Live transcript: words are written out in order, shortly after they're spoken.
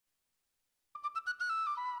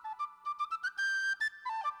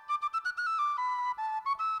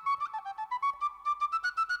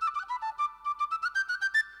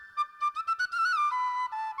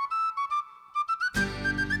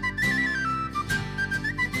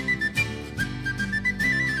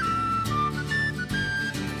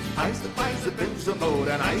I survive the builds the boat,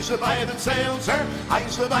 and I survive and sail, sir. I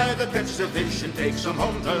survive the catch the fish and take some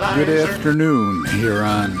home to lie. Good afternoon here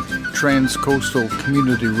on Transcoastal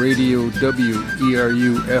Community Radio,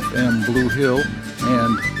 WERU FM Blue Hill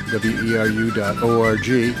and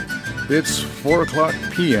WERU.org. It's 4 o'clock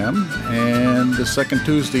p.m. and the second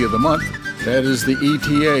Tuesday of the month. That is the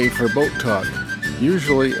ETA for Boat Talk.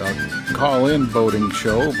 Usually a call-in boating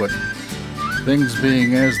show, but things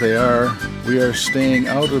being as they are, we are staying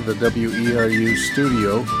out of the WERU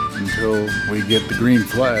studio until we get the green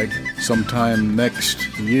flag sometime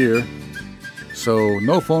next year. So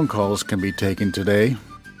no phone calls can be taken today.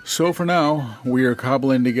 So for now, we are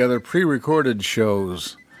cobbling together pre-recorded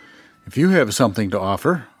shows. If you have something to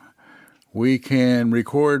offer, we can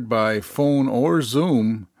record by phone or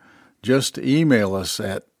Zoom. Just email us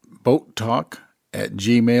at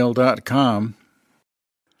boattalk@gmail.com.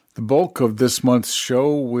 The bulk of this month's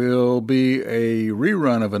show will be a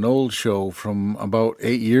rerun of an old show from about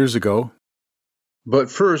 8 years ago.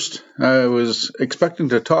 But first, I was expecting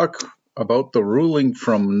to talk about the ruling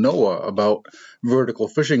from NOAA about vertical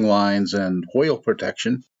fishing lines and whale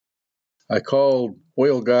protection. I called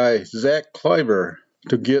whale guy Zach Kleiber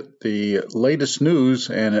to get the latest news,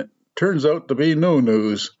 and it turns out to be no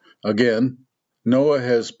news. Again, NOAA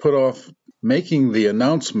has put off making the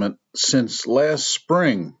announcement since last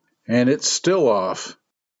spring, and it's still off.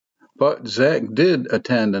 But Zach did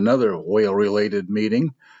attend another whale-related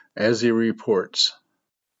meeting, as he reports.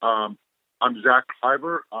 I'm Zach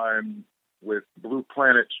Kleiber. I'm with Blue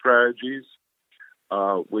Planet Strategies,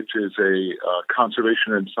 which is a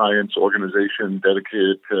conservation and science organization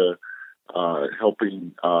dedicated to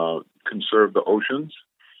helping conserve the oceans.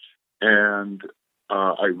 And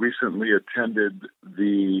I recently attended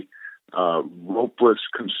the Ropeless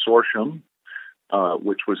Consortium,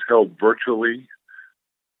 which was held virtually.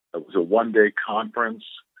 It was a one-day conference,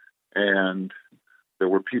 and there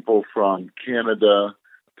were people from Canada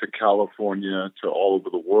to California to all over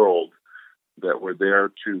the world that were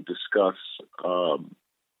there to discuss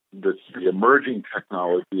the emerging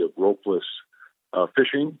technology of ropeless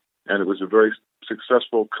fishing, and it was a very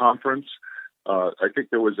successful conference. I think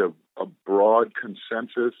there was a broad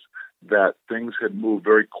consensus that things had moved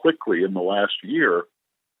very quickly in the last year.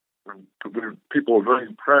 People were very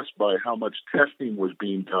impressed by how much testing was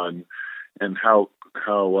being done and how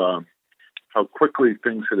quickly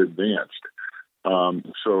things had advanced.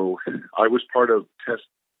 So I was part of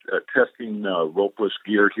testing ropeless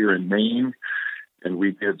gear here in Maine, and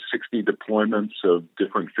we did 60 deployments of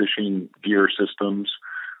different fishing gear systems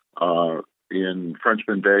in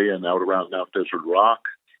Frenchman Bay and out around Mount Desert Rock,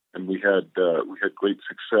 and we had great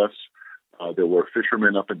success. There were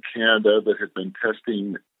fishermen up in Canada that had been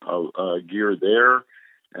testing gear there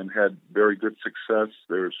and had very good success.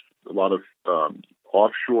 There's a lot of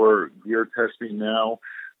offshore gear testing now,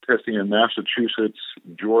 testing in Massachusetts,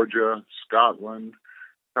 Georgia, Scotland.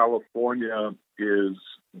 California is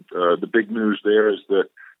the big news there is that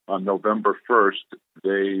on November 1st,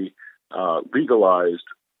 they legalized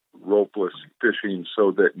ropeless fishing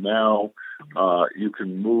so that now you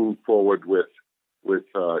can move forward with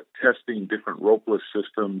testing different ropeless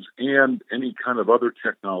systems and any kind of other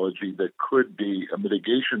technology that could be a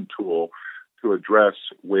mitigation tool to address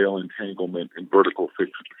whale entanglement in vertical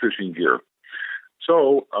fishing gear.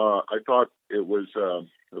 So I thought it was a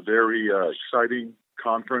very exciting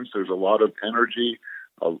conference. There's a lot of energy,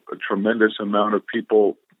 a tremendous amount of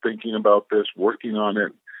people thinking about this, working on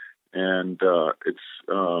it, and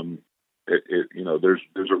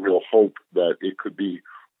there's a real hope that it could be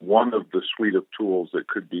one of the suite of tools that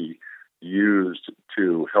could be used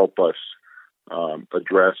to help us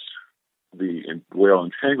address the whale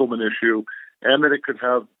entanglement issue, and that it could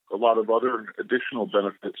have a lot of other additional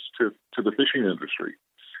benefits to the fishing industry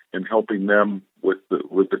in helping them with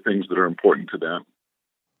the things that are important to them.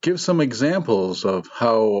 Give some examples of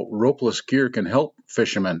how ropeless gear can help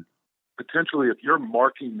fishermen. Potentially, if you're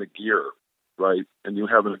marking the gear, right, and you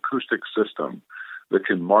have an acoustic system that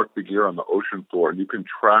can mark the gear on the ocean floor, and you can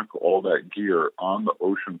track all that gear on the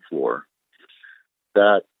ocean floor,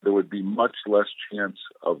 that there would be much less chance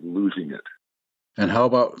of losing it. And how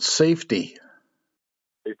about safety?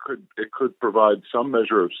 It could provide some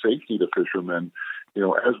measure of safety to fishermen.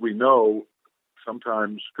 As we know,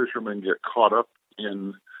 sometimes fishermen get caught up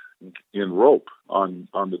in rope on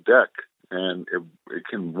the deck, and it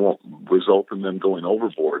can result in them going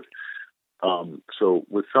overboard. So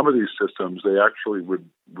with some of these systems, they actually would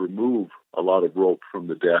remove a lot of rope from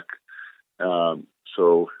the deck.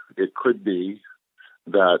 So it could be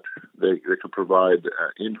that they could provide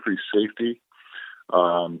increased safety.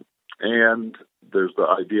 And there's the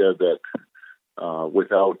idea that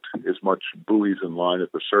without as much buoys and line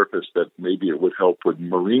at the surface, that maybe it would help with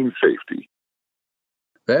marine safety.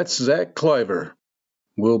 That's Zach Cliver.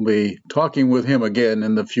 We'll be talking with him again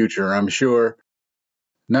in the future, I'm sure.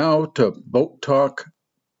 Now to Boat Talk,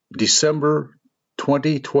 December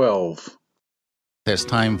 2012. It's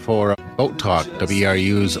time for Boat Talk,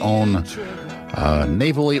 WRU's own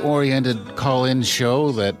navally oriented call-in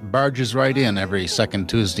show that barges right in every second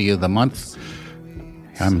Tuesday of the month.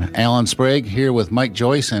 I'm Alan Sprague, here with Mike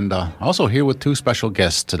Joyce, and also here with two special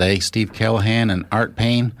guests today, Steve Callahan and Art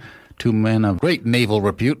Payne, two men of great naval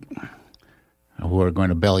repute who are going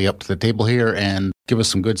to belly up to the table here and give us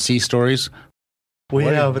some good sea stories. We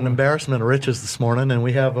have an embarrassment of riches this morning, and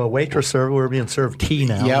we have a waitress server. We're being served tea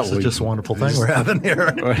now. Yeah, this is just a wonderful thing we're having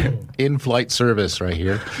here. In-flight service right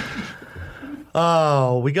here.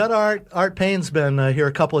 Oh, we got Art Payne's been here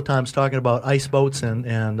a couple of times talking about ice boats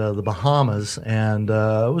and the Bahamas, and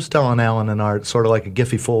I was telling Alan and Art, sort of like a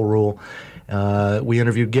Giffey full rule. We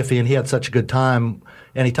interviewed Giffey, and he had such a good time.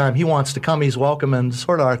 Anytime he wants to come, he's welcome, and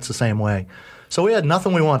sort of Art's the same way. So we had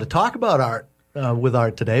nothing we wanted to talk about with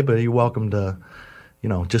Art today, but you're welcome to,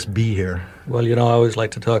 just be here. Well, I always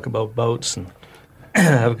like to talk about boats, and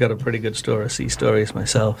I've got a pretty good sea stories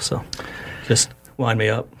myself, so just wind me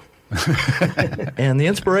up. And the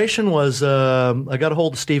inspiration was I got a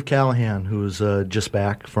hold of Steve Callahan, who's just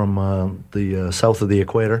back from the south of the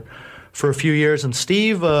equator for a few years. And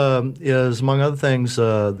Steve is, among other things,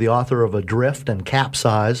 the author of Adrift and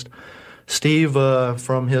Capsized. Steve,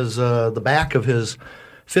 from the back of his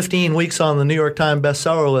 15 weeks on the New York Times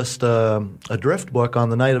bestseller list, Adrift book, on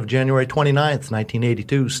the night of January 29th,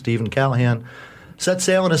 1982, Stephen Callahan set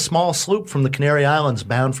sail in a small sloop from the Canary Islands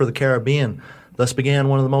bound for the Caribbean. Thus began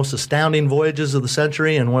one of the most astounding voyages of the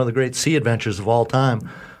century and one of the great sea adventures of all time.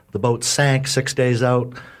 The boat sank 6 days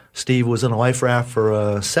out. Steve was in a life raft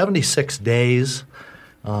for 76 days,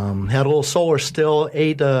 had a little solar still,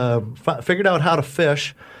 figured out how to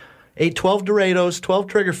fish, ate 12 Dorados, 12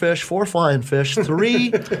 triggerfish, 4 flying fish, 3,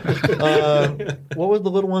 what were the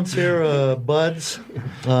little ones here, buds,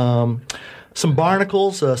 some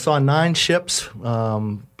barnacles, saw 9 ships,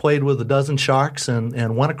 played with a dozen sharks,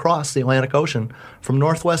 and went across the Atlantic Ocean from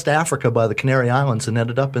northwest Africa by the Canary Islands and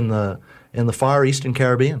ended up in the far eastern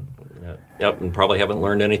Caribbean. Yep, and probably haven't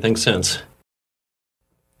learned anything since.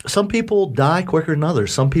 Some people die quicker than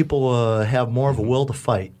others. Some people have more of a will to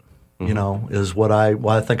fight, is what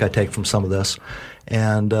I think I take from some of this.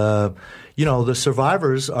 And, the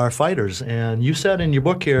survivors are fighters. And you said in your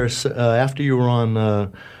book here, after you were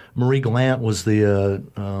on Marie Gallant was the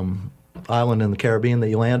island in the Caribbean that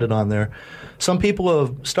you landed on there. Some people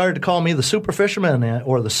have started to call me the super fisherman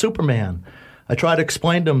or the Superman. I try to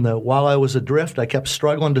explain to them that while I was adrift, I kept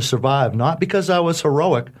struggling to survive, not because I was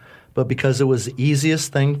heroic, but because it was the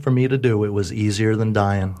easiest thing for me to do. It was easier than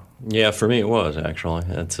dying. Yeah, for me it was, actually.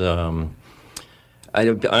 It's I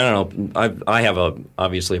don't know. I have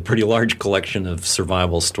obviously a pretty large collection of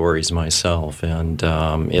survival stories myself, and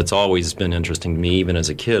it's always been interesting to me. Even as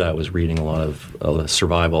a kid, I was reading a lot of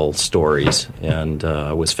survival stories, and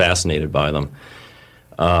was fascinated by them.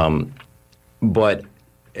 But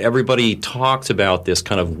everybody talks about this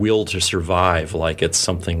kind of will to survive like it's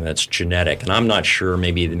something that's genetic, and I'm not sure.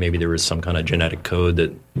 Maybe there is some kind of genetic code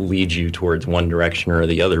that leads you towards one direction or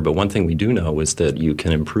the other. But one thing we do know is that you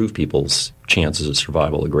can improve people's chances of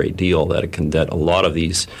survival a great deal. That a lot of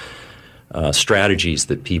these strategies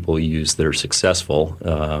that people use that are successful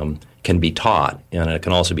can be taught, and it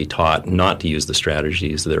can also be taught not to use the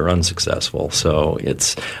strategies that are unsuccessful. So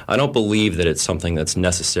I don't believe that it's something that's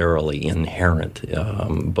necessarily inherent,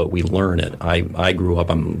 but we learn it. I grew up,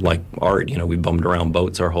 I'm like Art, we bummed around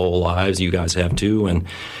boats our whole lives. You guys have too, and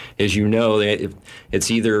as you know, it's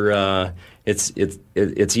either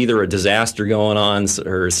it's either a disaster going on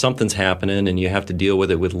or something's happening, and you have to deal with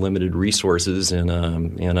it with limited resources in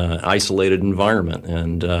an isolated environment.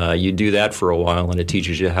 And you do that for a while, and it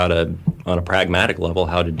teaches you how to, on a pragmatic level,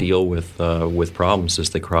 how to deal with problems as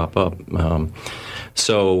they crop up.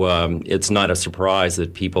 So it's not a surprise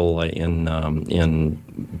that people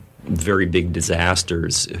in very big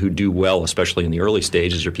disasters who do well, especially in the early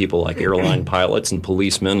stages, are people like airline pilots and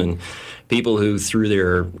policemen and people who through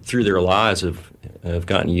their lives have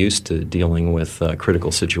gotten used to dealing with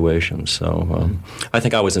critical situations. So I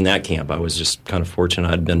think I was in that camp. I was just kind of fortunate.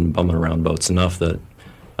 I'd been bumming around boats enough that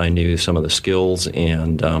I knew some of the skills,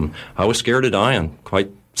 and I was scared of dying.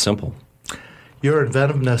 Quite simple. Your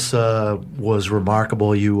inventiveness was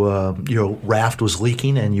remarkable. Your raft was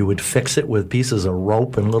leaking, and you would fix it with pieces of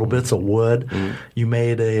rope and little bits of wood. Mm-hmm. You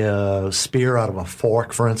made a spear out of a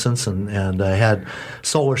fork, for instance, and had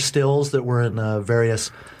solar stills that were in various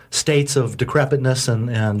states of decrepitness and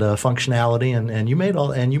functionality, and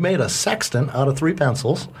you made a sextant out of 3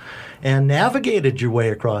 pencils, and navigated your way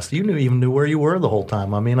across. You even knew where you were the whole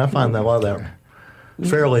time. I mean, I find that a lot of that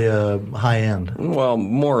fairly high end. Well,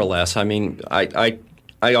 more or less. I mean, I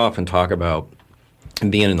often talk about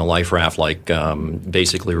being in the life raft, like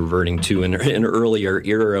basically reverting to an earlier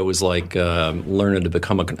era was like learning to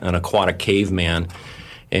become an aquatic caveman.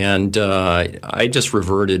 And I just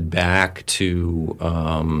reverted back to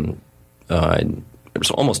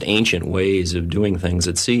almost ancient ways of doing things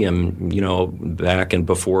at sea. And, back and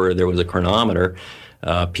before there was a chronometer,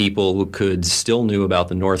 people could still knew about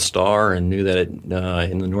the North Star and knew that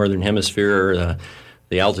in the northern hemisphere,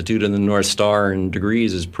 the altitude of the North Star in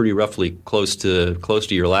degrees is pretty roughly close to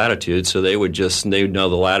your latitude. So they would know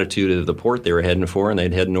the latitude of the port they were heading for, and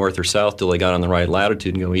they'd head north or south till they got on the right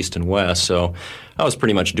latitude and go east and west. So I was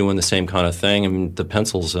pretty much doing the same kind of thing. I mean, the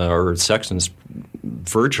pencils or sextants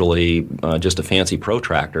virtually just a fancy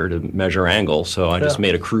protractor to measure angle. So I just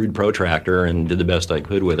made a crude protractor and did the best I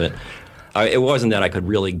could with it. It wasn't that I could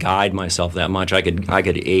really guide myself that much. I could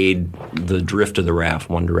aid the drift of the raft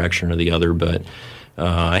one direction or the other, but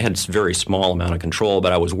I had a very small amount of control.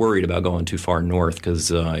 But I was worried about going too far north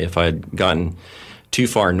because if I had gotten too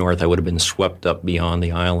far north, I would have been swept up beyond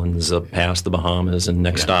the islands, up past the Bahamas, and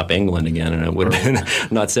next stop England again, and it would have been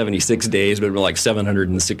not 76 days, but like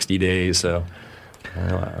 760 days. So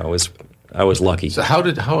I was lucky. So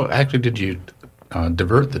how actually did you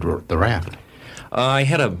divert the raft? I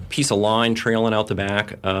had a piece of line trailing out the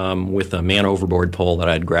back with a man overboard pole that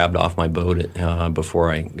I had grabbed off my boat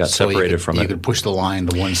before I got separated from it. You could push the line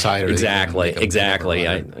to one side or exactly,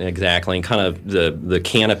 and kind of the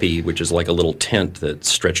canopy, which is like a little tent that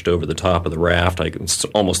stretched over the top of the raft. It's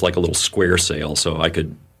almost like a little square sail, so I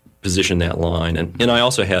could position that line, and I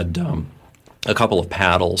also had a couple of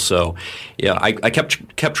paddles. So, yeah, I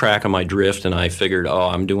kept track of my drift, and I figured,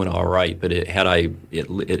 I'm doing all right. But had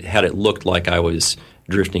it looked like I was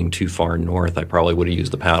drifting too far north, I probably would have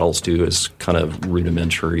used the paddles too as kind of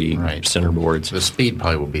rudimentary centerboards. The speed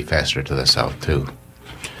probably would be faster to the south too.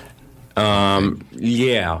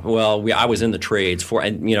 Yeah. Well, I was in the trades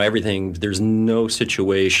everything. There's no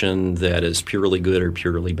situation that is purely good or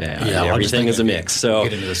purely bad. Yeah, everything is a mix. So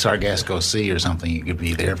get into the Sargasso Sea or something, you could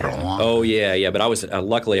be there for a long. Oh yeah. But I was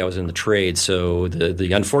luckily I was in the trade. So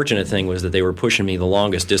the unfortunate thing was that they were pushing me the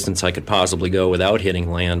longest distance I could possibly go without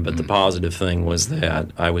hitting land. But the positive thing was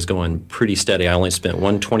that I was going pretty steady. I only spent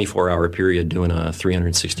one 24-hour period doing a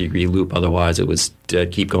 360-degree loop. Otherwise, it was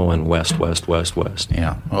keep going west.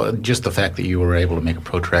 Yeah. Well, just the fact that you were able to make a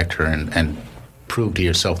protractor and prove to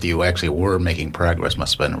yourself that you actually were making progress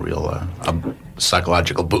must have been a real a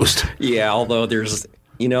psychological boost. Yeah, although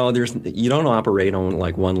you don't operate on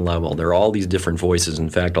like one level. There are all these different voices. In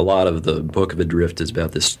fact, a lot of the Book of Adrift is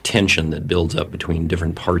about this tension that builds up between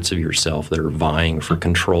different parts of yourself that are vying for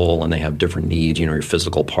control, and they have different needs, your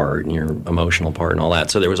physical part and your emotional part and all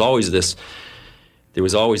that. So there was always this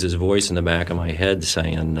voice in the back of my head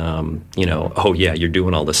saying, oh, yeah, you're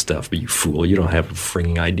doing all this stuff, but you fool, you don't have a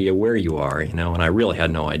freaking idea where you are, And I really had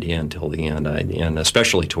no idea until the end, and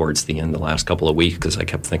especially towards the end, the last couple of weeks, because I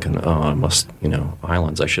kept thinking, I must,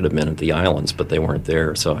 islands, I should have been at the islands, but they weren't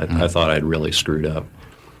there, so I thought I'd really screwed up.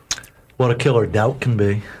 What a killer doubt can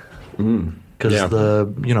be. Because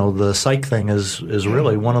the psych thing is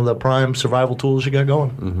really one of the prime survival tools you got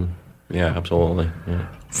going. Mm-hmm. Yeah, absolutely. Yeah.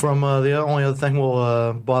 From the only other thing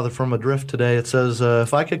we'll bother from Adrift today, it says,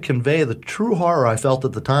 if I could convey the true horror I felt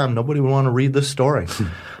at the time, nobody would want to read this story.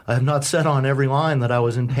 I have not said on every line that I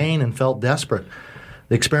was in pain and felt desperate.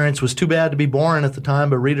 The experience was too bad to be boring at the time,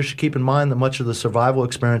 but readers should keep in mind that much of the survival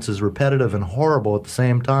experience is repetitive and horrible at the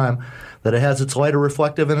same time, that it has its lighter,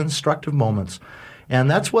 reflective, and instructive moments. And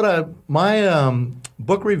that's what my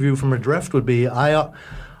book review from Adrift would be. I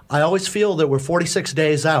always feel that we're 46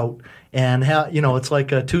 days out, and it's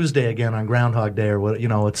like a Tuesday again on Groundhog Day, or what?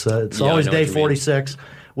 It's always day 46,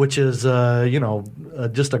 which is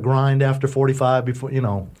just a grind after 45 before.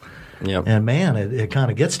 Yep. And man, it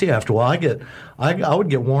kind of gets to you after a while. I would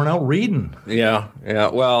get worn out reading. Yeah.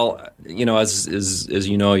 Well, as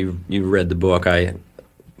you read the book, I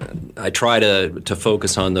try to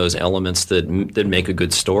focus on those elements that make a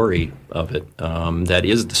good story of it. That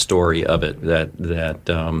is the story of it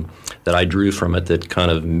that I drew from it. That kind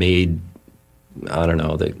of made, I don't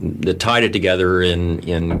know, that tied it together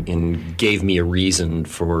and gave me a reason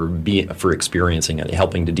for experiencing it,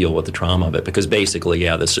 helping to deal with the trauma of it. Because basically,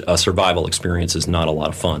 a survival experience is not a lot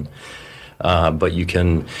of fun.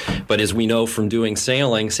 But as we know from doing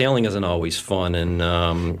sailing isn't always fun, and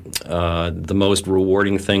the most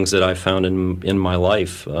rewarding things that I've found in my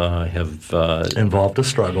life have Involved a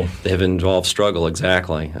struggle. They have involved struggle,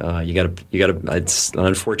 exactly. You got to. It's an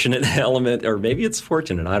unfortunate element, or maybe it's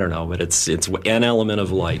fortunate. I don't know, but it's an element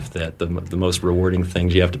of life that the most rewarding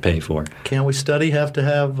things you have to pay for. Can we have to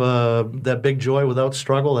have that big joy without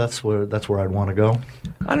struggle? That's where I'd want to go.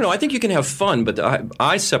 I don't know. I think you can have fun, but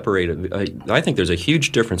I separate it. I think there's a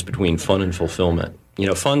huge difference between fun and fulfillment.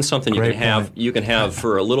 Fun's something you can have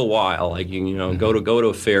for a little while. Like go to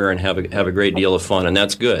a fair and have a great deal of fun, and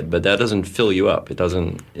that's good. But that doesn't fill you up. It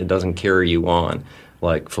doesn't carry you on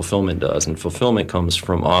like fulfillment does. And fulfillment comes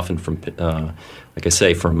often from like I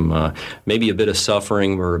say, from maybe a bit of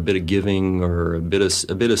suffering or a bit of giving or a bit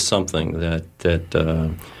of something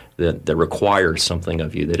that requires something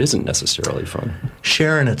of you that isn't necessarily fun.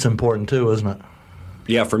 Sharing it's important too, isn't it?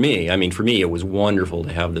 Yeah, for me, it was wonderful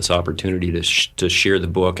to have this opportunity to share the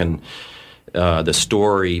book and the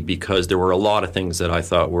story, because there were a lot of things that I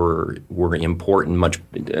thought were important.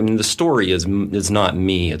 The story is not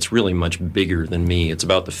me; it's really much bigger than me. It's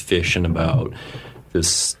about the fish and about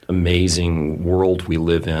this amazing world we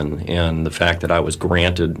live in, and the fact that I was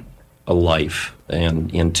granted a life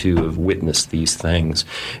and to have witnessed these things.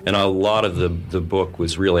 And a lot of the book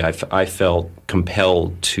was really I felt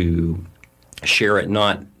compelled to share it,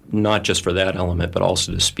 not just for that element, but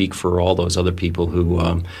also to speak for all those other people who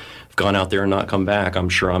have gone out there and not come back. I'm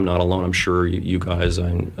sure I'm not alone. I'm sure you guys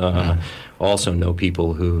also know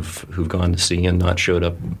people who've gone to sea and not showed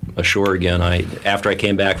up ashore again. After I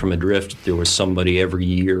came back from adrift, there was somebody every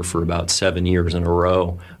year for about 7 years in a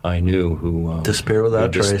row I knew who disappeared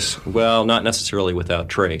without trace. Well, not necessarily without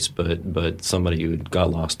trace, but somebody who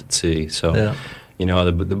got lost at sea. So. Yeah.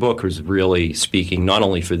 The book was really speaking not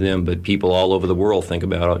only for them, but people all over the world. Think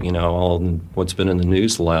about all what's been in the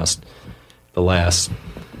news the last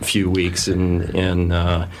few weeks, and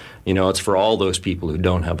it's for all those people who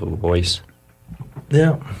don't have a voice.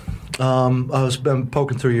 Yeah, I've been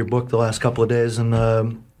poking through your book the last couple of days, and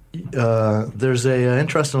there's a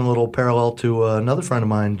interesting little parallel to another friend of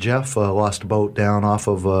mine, Jeff, lost a boat down off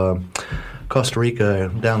of Costa Rica,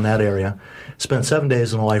 down that area. Spent 7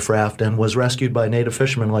 days in a life raft and was rescued by native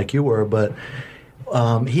fishermen like you were, but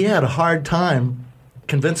he had a hard time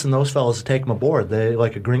convincing those fellas to take him aboard. They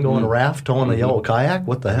like a gringo in a raft towing a yellow kayak.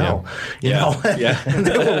 What the hell? Yeah. And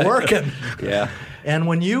they were working. Yeah. And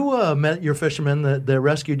when you met your fishermen that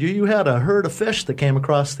rescued you, you had a herd of fish that came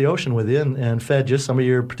across the ocean with you and fed you, some of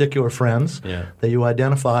your particular friends that you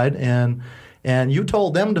identified. And you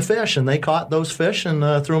told them to fish, and they caught those fish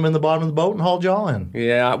and threw them in the bottom of the boat and hauled y'all in.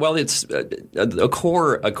 Yeah, well, it's a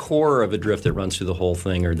core of adrift that runs through the whole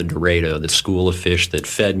thing, or the Dorado, the school of fish that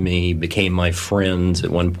fed me, became my friends,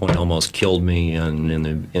 at one point almost killed me, and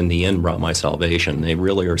in the end brought my salvation. They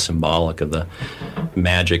really are symbolic of the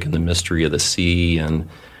magic and the mystery of the sea, and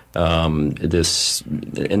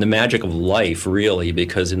the magic of life, really,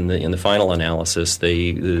 because in the final analysis,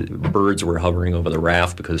 the birds were hovering over the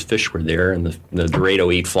raft because fish were there, and the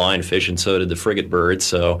Dorado eat flying fish, and so did the frigate birds.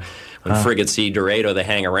 So when frigates see Dorado, they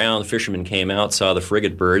hang around. The fishermen came out, saw the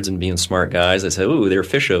frigate birds, and being smart guys, they said, "Ooh, there are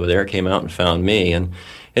fish over there." Came out and found me, and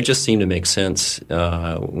it just seemed to make sense.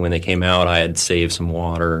 When they came out, I had saved some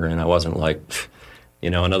water, and I wasn't like,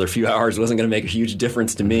 another few hours wasn't going to make a huge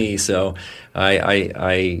difference to me. So I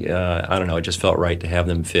don't know. It just felt right to have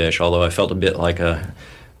them fish. Although I felt a bit like a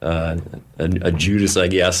Judas, I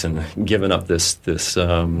guess, and giving up this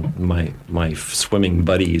my swimming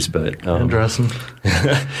buddies. But interesting.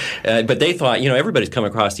 But they thought, everybody's come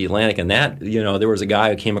across the Atlantic, and that, there was a guy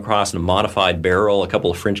who came across in a modified barrel. A couple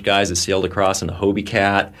of French guys that sailed across in a Hobie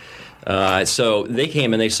Cat. So they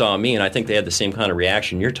came and they saw me, and I think they had the same kind of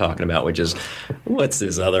reaction you're talking about, which is, what's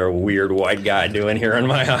this other weird white guy doing here on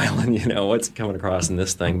my island? What's coming across in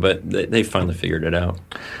this thing? But they finally figured it out.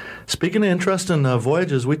 Speaking of interesting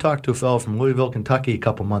voyages, we talked to a fellow from Louisville, Kentucky a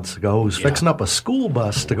couple months ago who's fixing up a school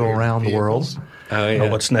bus to go around the world. Oh, yeah.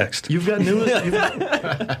 What's next? You've got news.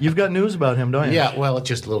 You've got news about him, don't you? Yeah. Well, it's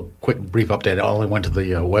just a little quick, brief update. I only went to the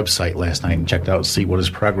website last night and checked out to see what his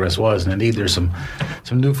progress was, and indeed, there's some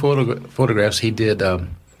new photographs. He did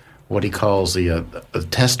what he calls the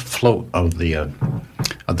test float of the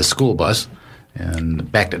school bus, and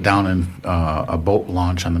backed it down in a boat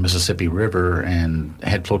launch on the Mississippi River, and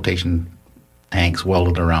had flotation tanks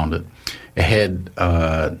welded around it. It had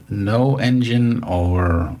no engine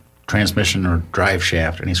or transmission or drive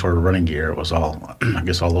shaft, any sort of running gear. It was all, I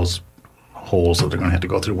guess all those holes that they're going to have to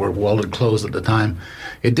go through were welded closed at the time.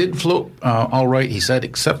 It did float all right, he said,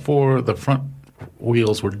 except for the front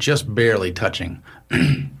wheels were just barely touching.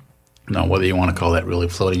 whether you want to call that really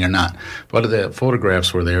floating or not. But the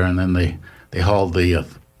photographs were there, and then they hauled the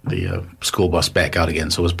school bus back out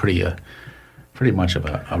again. So it was pretty much of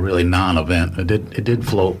a really non-event. It did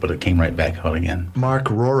float, but it came right back out again. Mark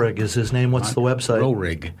Rohrig is his name. What's the website?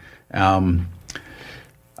 Rohrig.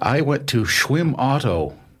 I went to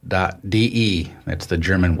schwimmauto.de. That's the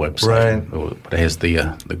German website. Right. But it has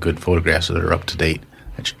the good photographs that are up to date.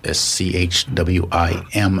 It's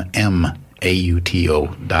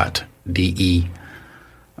schwimmauto.de.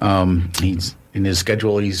 He's in his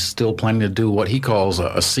schedule. He's still planning to do what he calls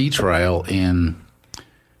a sea trial in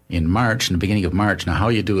March, in the beginning of March. Now, how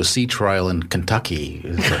you do a sea trial in Kentucky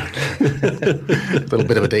is a little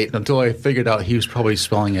bit of a date. Until I figured out he was probably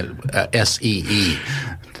spelling it S-E-E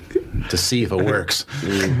to see if it works.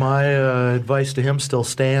 My advice to him still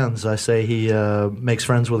stands. I say he makes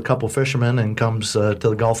friends with a couple fishermen and comes to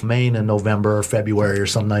the Gulf of Maine in November or February or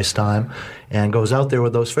some nice time and goes out there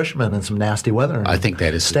with those fishermen in some nasty weather. I think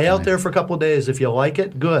that is... Stay out there for a couple of days. If you like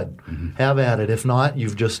it, good. Mm-hmm. Have at it. If not,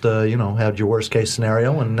 you've just had your worst case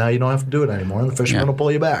scenario, and now you don't have to do it anymore, and the fishermen will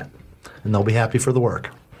pull you back, and they'll be happy for the work.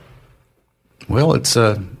 Well, it's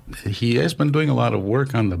he has been doing a lot of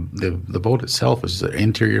work on the boat itself. Is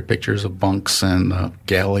interior pictures of bunks and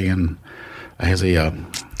galley, and has a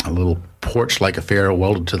little porch-like affair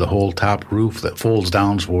welded to the whole top roof that folds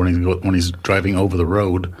down for when he's driving over the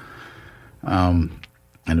road. And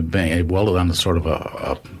it welded on the sort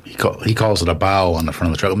of he calls it a bow on the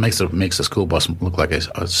front of the truck. It makes the school bus look like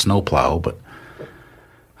a snowplow, but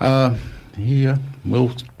he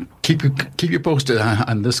will keep you posted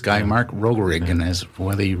on this guy, Mark Rohrig, and as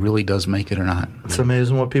whether he really does make it or not. It's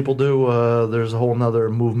amazing what people do. There's a whole other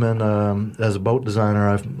movement. As a boat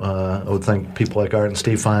designer, I would think people like Art and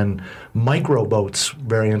Steve find micro boats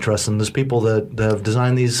very interesting. There's people that have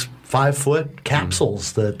designed these 5-foot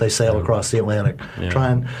capsules that they sail across the Atlantic.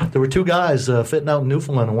 Yeah. There were two guys fitting out in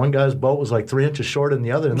Newfoundland, and one guy's boat was like 3 inches shorter than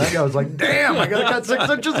the other, and that guy was like, "Damn, I got to cut 6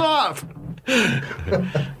 inches off."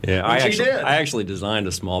 Yeah, I actually designed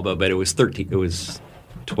a small boat, but it was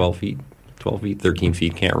 12 feet, 13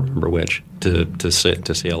 feet, can't remember which, to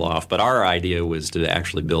sail off. But our idea was to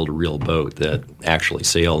actually build a real boat that actually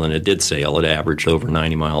sailed, and it did sail. It averaged over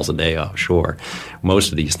 90 miles a day offshore. Most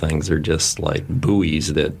of these things are just like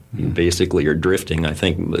buoys that basically are drifting. I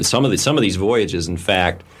think some of these voyages, in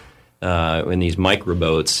fact, in these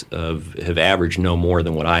microboats have averaged no more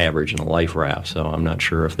than what I average in a life raft. So I'm not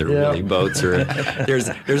sure if they're really boats or there's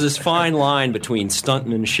this fine line between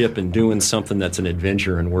stuntmanship and doing something that's an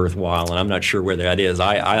adventure and worthwhile, and I'm not sure where that is.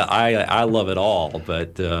 I love it all,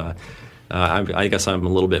 but I guess I'm a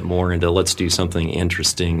little bit more into let's do something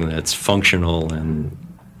interesting that's functional and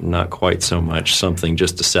not quite so much something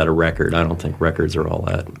just to set a record. I don't think records are all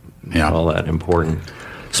that important.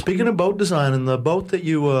 Speaking of boat design, and the boat that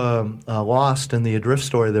you lost in the adrift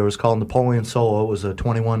story there was called Napoleon Solo. It was a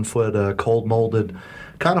 21-foot cold-molded,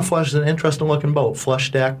 kind of flush, an interesting-looking boat,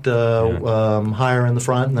 flush-decked, higher in the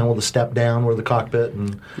front, and then with a step down where the cockpit.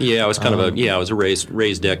 And it was kind of it was a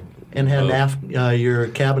raised deck. And your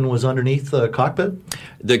cabin was underneath the cockpit?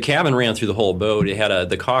 The cabin ran through the whole boat. It had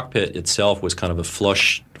the cockpit itself was kind of a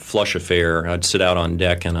flush affair. I'd sit out on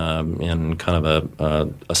deck in kind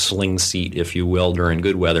of a sling seat, if you will, during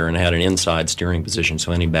good weather, and had an inside steering position.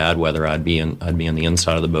 So any bad weather, I'd be on the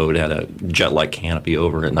inside of the boat. It had a jet-like canopy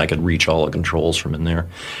over it, and I could reach all the controls from in there.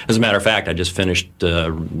 As a matter of fact, I just finished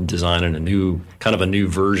designing a new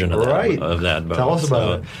version of that boat. Tell us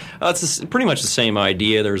about it. It's pretty much the same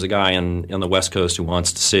idea. There's a guy on the West Coast who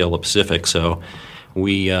wants to sail the Pacific, so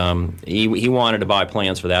he wanted to buy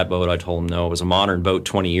plans for that boat. I told him no. It was a modern boat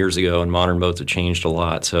 20 years ago, and modern boats have changed a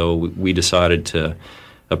lot. So we decided to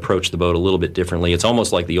approach the boat a little bit differently. It's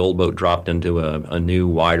almost like the old boat dropped into a new,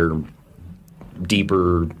 wider,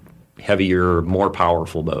 deeper, heavier, more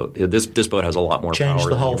powerful boat. This boat has a lot more power. Changed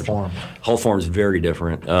the hull form. Hull form is very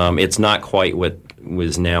different. It's not quite what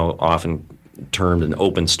was now often termed an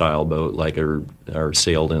open style boat, like are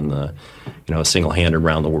sailed in the single-handed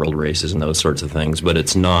round the world races and those sorts of things. But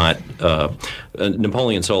it's not.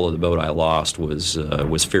 Napoleon Solo, the boat I lost,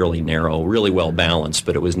 was fairly narrow, really well balanced,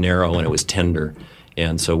 but it was narrow and it was tender.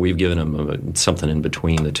 And so we've given him something in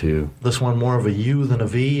between the two. This one more of a U than a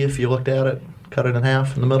V, if you looked at it, cut it in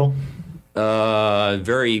half in the middle.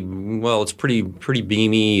 Very well. It's pretty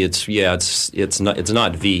beamy. It's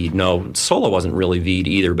not V'd. No, Solo wasn't really V'd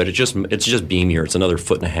either, but it's just beamier. It's another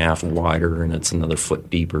 1.5 feet wider, and it's another foot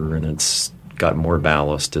deeper, and it's got more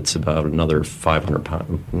ballast. It's about another 500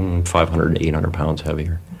 to 800 pounds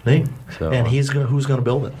heavier. Neat. So, and who's going to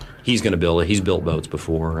build it? He's going to build it. He's built boats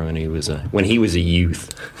before when he was a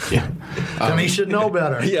youth. Yeah. Then he should know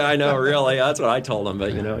better. Yeah, I know. Really, that's what I told him.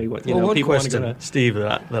 But One people question, Steve,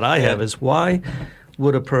 that I have is why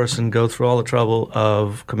would a person go through all the trouble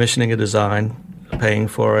of commissioning a design, paying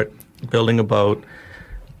for it, building a boat,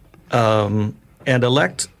 and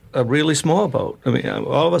elect a really small boat? I mean,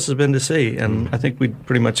 all of us have been to sea, and I think we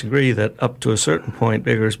pretty much agree that up to a certain point,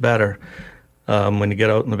 bigger is better. When you get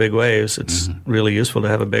out in the big waves, it's really useful to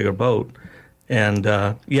have a bigger boat. And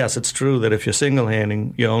yes, it's true that if you're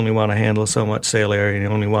single-handing, you only want to handle so much sail area and you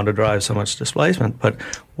only want to drive so much displacement. But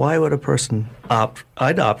why would a person opt?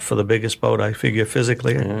 I'd opt for the biggest boat I figure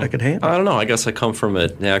physically I could handle. I don't know. I guess I come from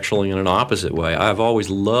it actually in an opposite way. I've always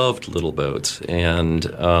loved little boats. And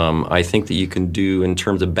I think that you can do, in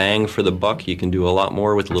terms of bang for the buck, you can do a lot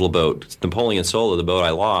more with a little boat. Napoleon Solo, the boat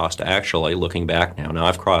I lost, actually, looking back now. Now,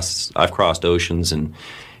 I've crossed oceans and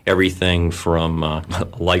everything from a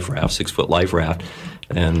life raft, 6-foot life raft,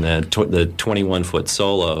 and the 21-foot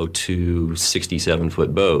Solo to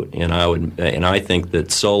 67-foot boat. And I think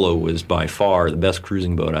that Solo was by far the best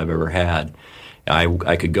cruising boat I've ever had.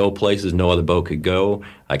 I could go places no other boat could go.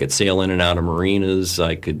 I could sail in and out of marinas.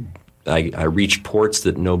 I reached ports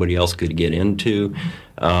that nobody else could get into.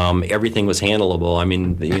 Everything was handleable. I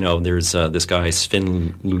mean, there's this guy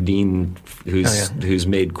Sven Ludin who's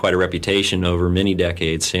made quite a reputation over many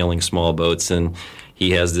decades sailing small boats, and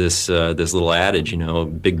he has this little adage,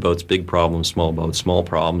 big boats, big problems, small boats, small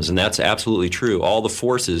problems, and that's absolutely true. All the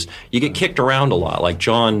forces, you get kicked around a lot, like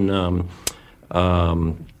John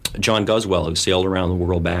Guswell, who sailed around the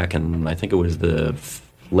world back in, I think it was the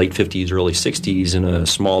late 50s, early 60s, in a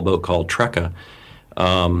small boat called Trekka.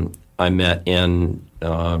 I met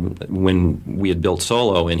when we had built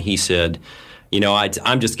Solo, and he said,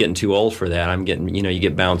 I'm just getting too old for that. I'm getting, you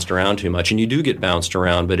get bounced around too much. And you do get bounced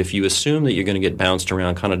around, but if you assume that you're going to get bounced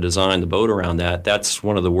around, kind of design the boat around that, that's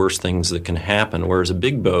one of the worst things that can happen. Whereas a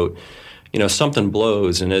big boat, something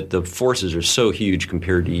blows and the forces are so huge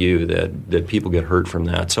compared to you that people get hurt from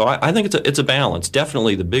that. So I think it's a balance.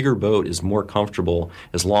 Definitely the bigger boat is more comfortable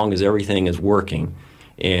as long as everything is working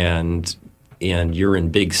and you're in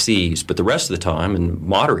big seas. But the rest of the time, in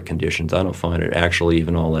moderate conditions, I don't find it actually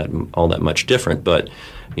even all that much different. But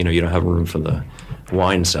you don't have room for the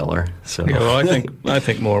wine cellar. So I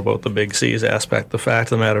think more about the big seas aspect. The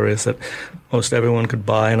fact of the matter is that most everyone could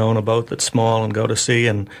buy and own a boat that's small and go to sea,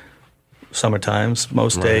 and summer times,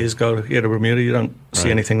 most days go here to Bermuda, you don't see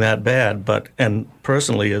anything that bad. And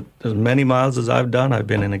personally, as many miles as I've done, I've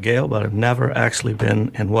been in a gale, but I've never actually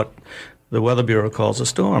been in what the Weather Bureau calls a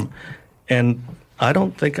storm. And I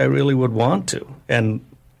don't think I really would want to.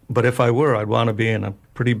 But if I were, I'd want to be in a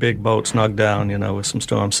pretty big boat, snug down, with some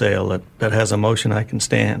storm sail that has a motion I can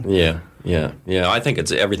stand. Yeah. I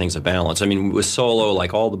think everything's a balance. I mean, with Solo,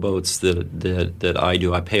 like all the boats that I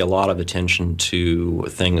do, I pay a lot of attention to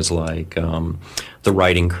things like the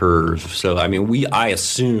riding curve. So, I mean, I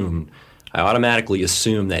automatically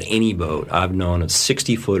assume that any boat I've known of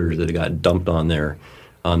 60-footers that got dumped on their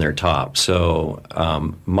top. So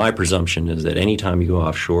my presumption is that anytime you go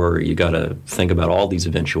offshore, you got to think about all these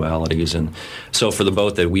eventualities. And so for the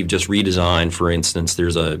boat that we've just redesigned, for instance,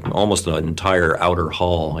 there's almost an entire outer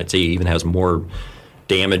hull. I'd say it even has more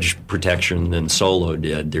damage protection than Solo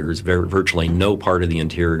did. There's virtually no part of the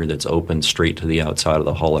interior that's open straight to the outside of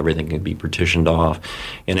the hull. Everything can be partitioned off.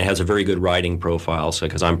 And it has a very good riding profile,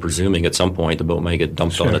 because I'm presuming at some point the boat may get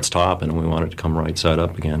dumped on its top and we want it to come right side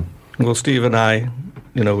up again. Well, Steve and I,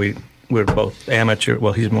 we're both amateur.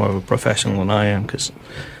 Well, he's more of a professional than I am, because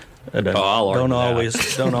I don't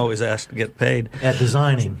always ask to get paid at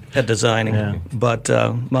designing. Yeah. But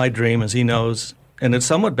my dream, as he knows, and it's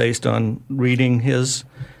somewhat based on reading his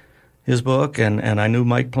book, and I knew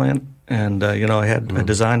Mike Plant, and I had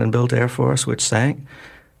designed and built Air Force, which sank.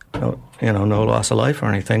 No loss of life or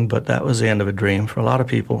anything, but that was the end of a dream for a lot of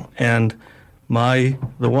people. And the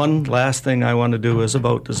one last thing I want to do as a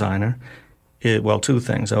boat designer, two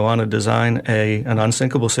things. I want to design an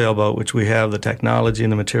unsinkable sailboat, which we have the technology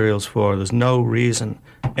and the materials for. There's no reason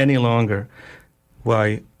any longer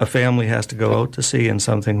why a family has to go out to sea in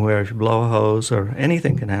something where if you blow a hose or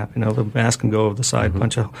anything can happen, the mast can go over the side,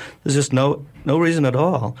 punch a hole. There's just no reason at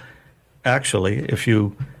all. Actually, if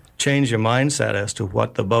you change your mindset as to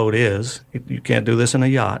what the boat is, you can't do this in a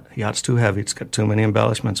yacht. A yacht's too heavy. It's got too many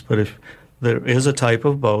embellishments. But if there is a type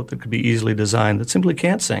of boat that could be easily designed that simply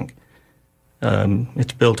can't sink,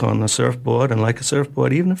 it's built on the surfboard, and like a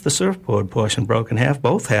surfboard, even if the surfboard portion broke in half,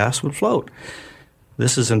 both halves would float.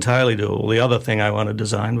 This is entirely doable. The other thing I want to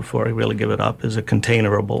design before I really give it up is a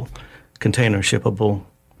container shippable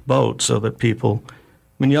boat, so that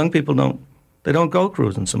young people don't they don't go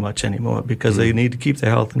cruising so much anymore because they need to keep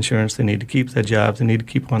their health insurance, they need to keep their jobs, they need to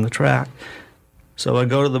keep on the track. So I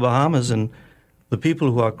go to the Bahamas, and the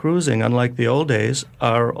people who are cruising, unlike the old days,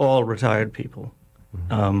 are all retired people.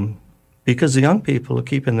 Because the young people are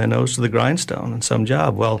keeping their nose to the grindstone in some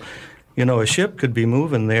job. Well, a ship could be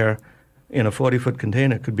moving there in a 40-foot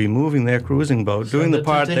container, could be moving their cruising boat, doing the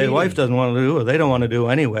part their wife doesn't want to do, or they don't want to do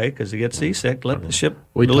anyway because they get seasick. Let the ship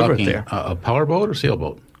deliver it there. A powerboat or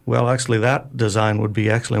sailboat? Well, actually, that design would be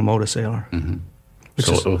actually a motor sailor. Mm-hmm.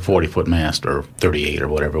 So a 40-foot mast or 38 or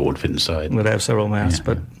whatever would fit inside. It would have several masts,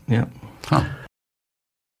 but yeah. Huh.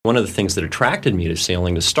 One of the things that attracted me to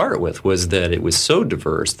sailing to start with was that it was so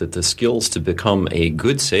diverse that the skills to become a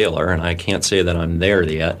good sailor, and I can't say that I'm there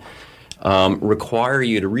yet, require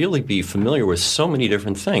you to really be familiar with so many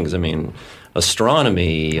different things. I mean,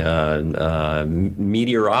 astronomy,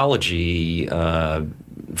 meteorology,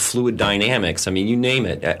 fluid dynamics. I mean, you name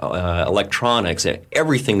it. Electronics.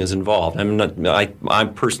 Everything is involved. I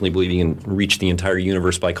personally believe you can reach the entire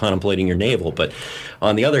universe by contemplating your navel. But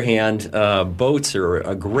on the other hand, boats are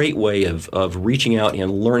a great way of reaching out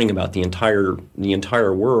and learning about the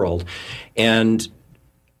entire world. And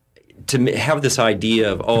to have this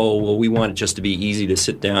idea of, we want it just to be easy to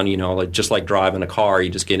sit down, just like driving a car, you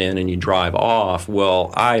just get in and you drive off.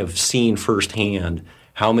 Well, I have seen firsthand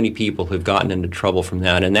how many people have gotten into trouble from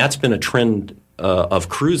that, and that's been a trend of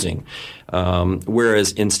cruising.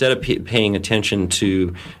 Whereas instead of paying attention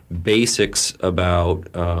to basics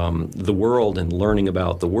about the world and learning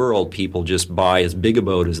about the world, people just buy as big a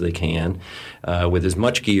boat as they can with as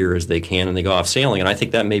much gear as they can, and they go off sailing. And I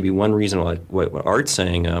think that may be one reason what Art's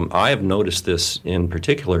saying. I have noticed this in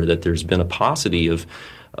particular, that there's been a paucity of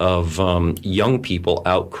young people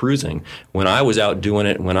out cruising. When I was out doing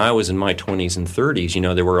it, when I was in my 20s and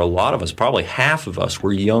 30s, there were a lot of us, probably half of us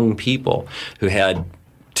were young people who had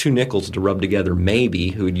 2 nickels to rub together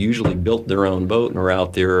maybe, who had usually built their own boat and were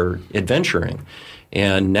out there adventuring.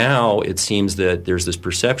 And now it seems that there's this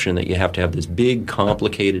perception that you have to have this big,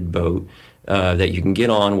 complicated boat that you can get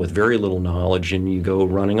on with very little knowledge, and you go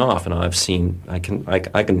running off. And I've seen, I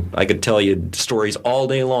could tell you stories all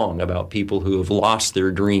day long about people who have lost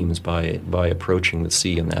their dreams by approaching the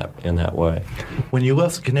sea in that way. When you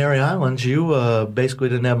left the Canary Islands, you basically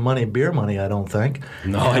didn't have beer money, I don't think.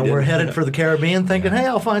 No, I didn't. We're headed for the Caribbean, thinking, hey,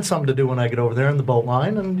 I'll find something to do when I get over there in the boat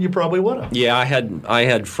line, and you probably would have. Yeah, I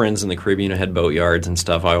had friends in the Caribbean who had boat yards and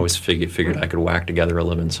stuff. I always figured I could whack together a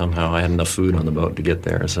living somehow. I had enough food on the boat to get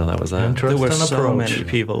there, so that was that. There were so many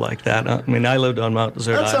people like that. I mean, I lived on Mount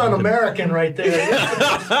Desert That's Island. That's un-American right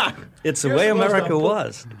there. It's the way America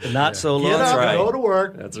was. Not so long. Get up right. and go to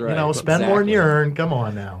work. That's right. Spend more than you earn. Come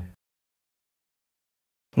on now.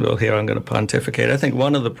 Well, here I'm going to pontificate. I think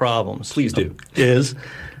one of the problems, please do, is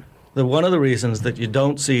that one of the reasons that you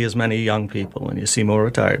don't see as many young people and you see more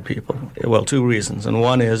retired people. Well, 2 reasons, and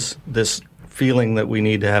one is this feeling that we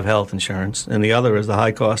need to have health insurance, and the other is the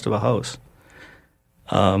high cost of a house.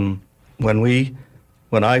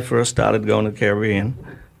 When I first started going to the Caribbean,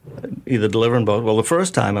 either delivering boat, well, the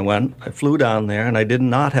first time I went, I flew down there and I did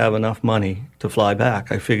not have enough money to fly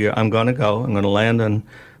back. I figure I'm going to land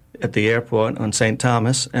at the airport on St.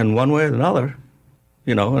 Thomas, and one way or another,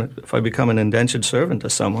 if I become an indentured servant to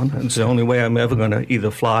someone, it's the only way I'm ever going to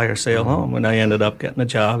either fly or sail home. And I ended up getting a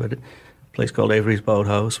job at a place called Avery's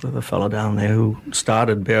Boathouse with a fellow down there who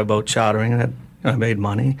started bareboat chartering, and I made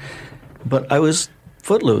money. But I was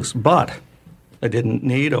footloose, but I didn't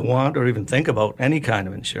need or want or even think about any kind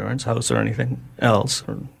of insurance, house or anything else,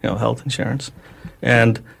 or health insurance.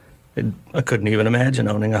 And I couldn't even imagine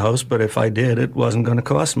owning a house, but if I did, it wasn't going to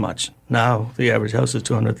cost much. Now the average house is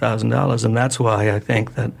 $200,000, and that's why I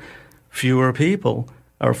think that fewer people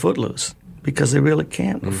are footloose, because they really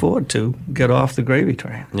can't afford to get off the gravy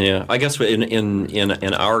train. Yeah, I guess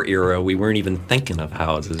in our era, we weren't even thinking of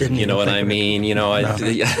houses. You know what I mean? We didn't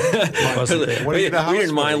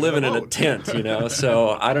mind living in a tent.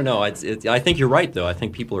 So I don't know. I think you're right, though. I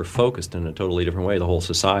think people are focused in a totally different way. The whole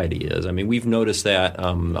society is. I mean, we've noticed that.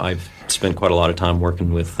 I've spent quite a lot of time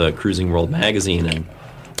working with Cruising World magazine, and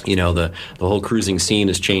the whole cruising scene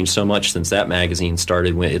has changed so much since that magazine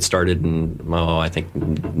started. It started in, I think,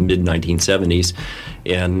 mid-1970s,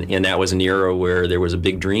 and that was an era where there was a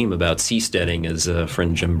big dream about seasteading, as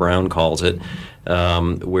friend Jim Brown calls it,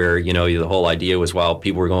 where, the whole idea was while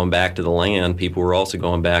people were going back to the land, people were also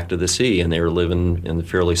going back to the sea, and they were living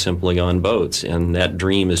fairly simply on boats. And that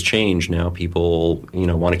dream has changed now. People,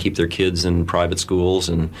 want to keep their kids in private schools,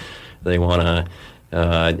 and they want to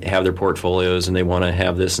have their portfolios, and they want to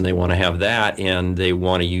have this and they want to have that, and they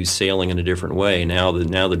want to use sailing in a different way. Now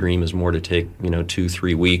the dream is more to take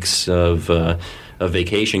 2-3 weeks of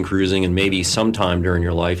vacation cruising, and maybe sometime during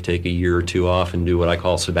your life take a year or two off and do what I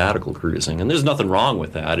call sabbatical cruising. And there's nothing wrong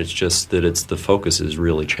with that. It's just that the focus has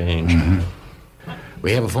really changed.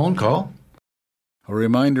 We have a phone call. A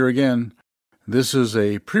reminder again, this is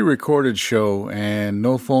a pre-recorded show and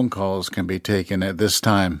no phone calls can be taken at this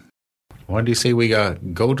time. Why do you say we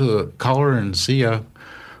go to the caller and see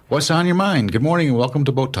what's on your mind? Good morning and welcome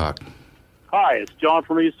to Boat Talk. Hi, it's John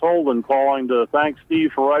from East Holden calling to thank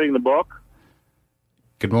Steve for writing the book.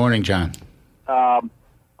 Good morning, John. I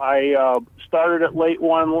started it late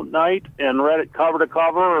one night and read it cover to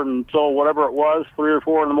cover until whatever it was, 3 or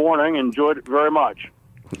 4 in the morning. Enjoyed it very much.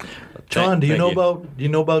 John, do you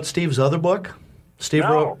know about Steve's other book? Steve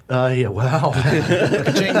wrote. Yeah, wow.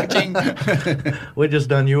 Ching. We just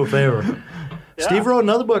done you a favor. Yeah. Steve wrote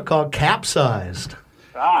another book called Capsized.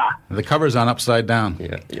 The cover's on upside down.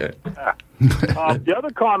 Yeah. The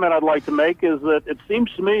other comment I'd like to make is that it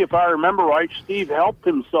seems to me, if I remember right, Steve helped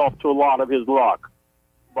himself to a lot of his luck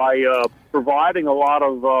by providing a lot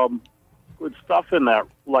of good stuff in that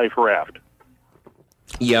life raft.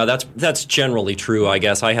 Yeah, that's generally true. I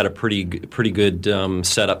guess I had a pretty good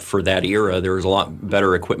setup for that era. There was a lot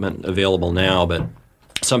better equipment available now, but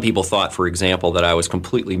some people thought, for example, that I was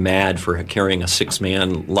completely mad for carrying a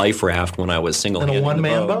 6-man life raft when I was single-handed and a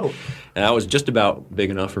one-man boat. And that was just about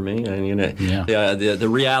big enough for me. And the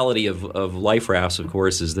reality of life rafts, of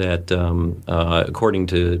course, is that according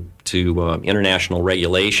to international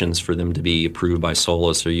regulations, for them to be approved by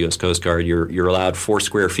SOLAS or U.S. Coast Guard, you're allowed 4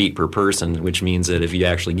 square feet per person, which means that if you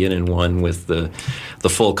actually get in one with the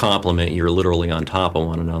full complement, you're literally on top of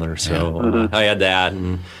one another. So I had that,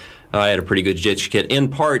 and I had a pretty good ditch kit, in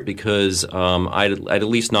part because I'd at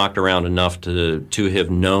least knocked around enough to have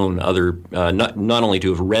known other, not only to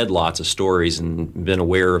have read lots of stories and been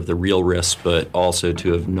aware of the real risks, but also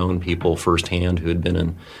to have known people firsthand who had been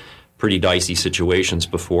in pretty dicey situations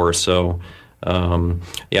before. So, I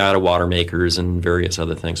had a water makers and various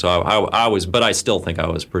other things. So I was, but I still think I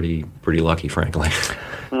was pretty lucky, frankly.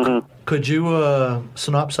 Could you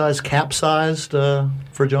synopsize Capsized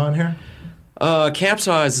for John here?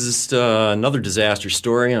 Capsize is another disaster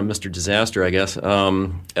story. I'm Mr. Disaster, I guess.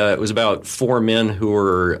 It was about 4 men who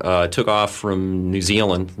were took off from New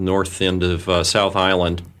Zealand, north end of South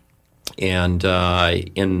Island, and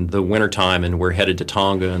in the wintertime, and were headed to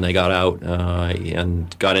Tonga, and they got out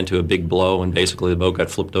and got into a big blow, and basically the boat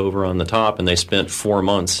got flipped over on the top, and they spent 4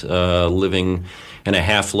 months living in a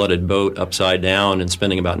half-flooded boat upside down and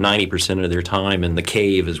spending about 90% of their time in the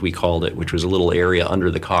cave, as we called it, which was a little area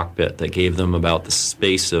under the cockpit that gave them about the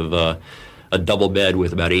space of a double bed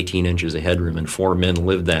with about 18 inches of headroom, and 4 men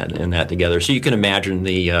lived in that together. So you can imagine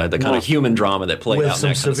the kind of human drama that played out with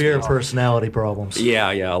some severe personality problems.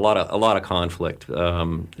 Yeah, a lot of conflict.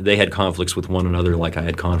 They had conflicts with one another, like I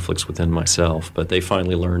had conflicts within myself. But they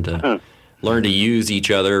finally learned to use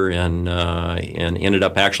each other, and ended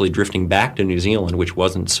up actually drifting back to New Zealand, which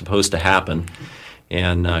wasn't supposed to happen,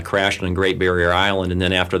 and crashed on Great Barrier Island. And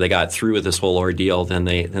then after they got through with this whole ordeal, then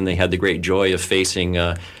they had the great joy of facing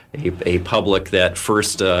a public that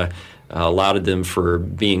first lauded them for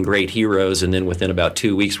being great heroes, and then within about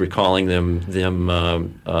 2 weeks were calling them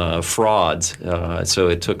frauds. So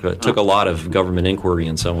it took a lot of government inquiry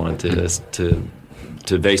and so on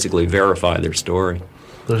to basically verify their story.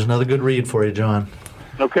 There's another good read for you, John.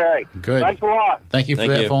 Okay. Good. Thanks a lot. Thank you for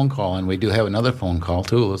that phone call, and we do have another phone call,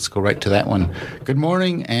 too. Let's go right to that one. Good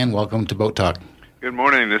morning, and welcome to Boat Talk. Good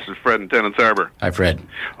morning. This is Fred in Tennants Harbor. Hi, Fred.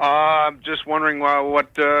 I'm just wondering what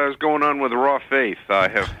is going on with Raw Faith. I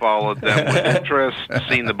have followed them with interest,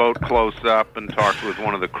 seen the boat close up, and talked with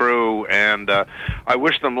one of the crew, and I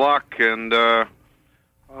wish them luck, and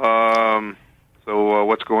so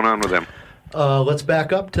what's going on with them? Let's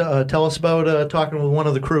back up. Tell us about talking with one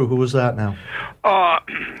of the crew. Who was that now?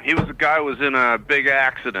 He was a guy who was in a big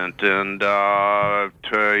accident, and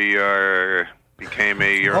became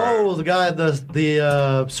a... the guy,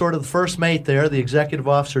 the sort of the first mate there, the executive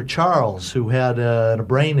officer, Charles, who had a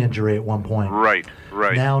brain injury at one point. Right.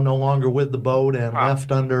 Now no longer with the boat and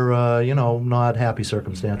left under, not happy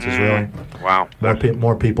circumstances, really. Wow.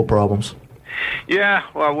 More people problems. Yeah,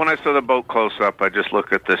 well, when I saw the boat close up, I just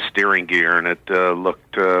looked at the steering gear, and it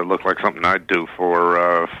looked like something I'd do for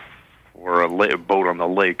a boat on the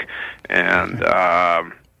lake, and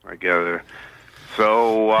I gather.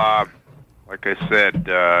 So, like I said,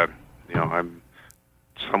 I'm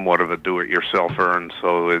somewhat of a do-it-yourselfer, and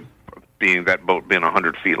so that boat being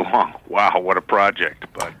 100 feet long, wow, what a project!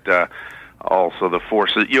 But also the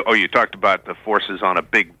forces. You talked about the forces on a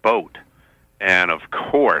big boat. And, of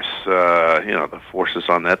course, the forces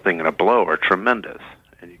on that thing in a blow are tremendous.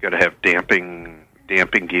 And you've got to have damping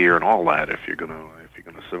damping gear and all that if you're gonna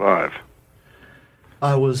survive.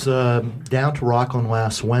 I was down to Rockland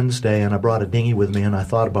last Wednesday, and I brought a dinghy with me, and I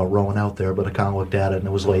thought about rowing out there, but I kind of looked at it, and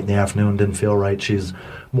it was late in the afternoon, didn't feel right. She's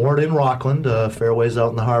moored in Rockland, fairways out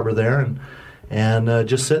in the harbor there, and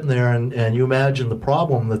just sitting there, and you imagine the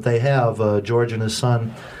problem that they have. George and his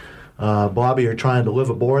son, Bobby, are trying to live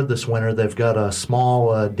aboard this winter. They've got a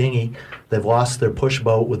small dinghy. They've lost their push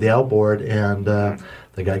boat with the outboard, and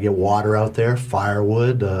they got to get water out there,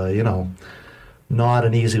 firewood, not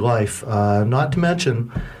an easy life. Not to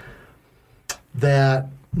mention that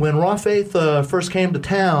when Raw Faith first came to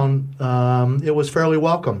town, it was fairly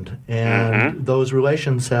welcomed, and those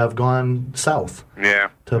relations have gone south,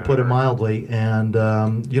 to put it mildly. And,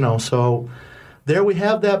 so there we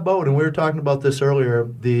have that boat, and we were talking about this earlier.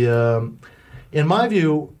 In my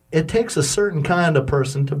view, it takes a certain kind of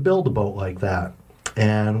person to build a boat like that.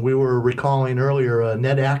 And we were recalling earlier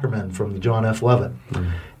Ned Ackerman from the John F. Levitt,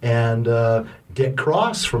 and Dick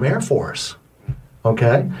Cross from Air Force.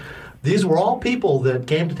 Okay? These were all people that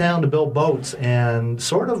came to town to build boats and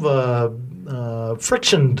sort of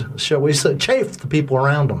frictioned, shall we say, chafed the people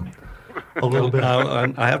around them a little bit.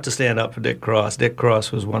 I have to stand up for Dick Cross. Dick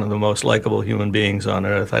Cross was one of the most likable human beings on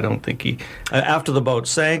earth. I don't think after the boat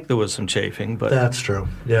sank, there was some chafing, but that's true.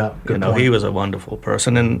 Yeah, good point. He was a wonderful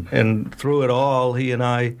person, and through it all, he and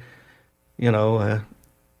I,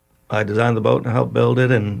 I designed the boat and helped build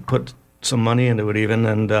it and put some money into it even,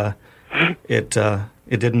 and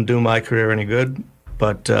it didn't do my career any good,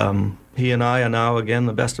 but he and I are now again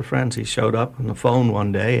the best of friends. He showed up on the phone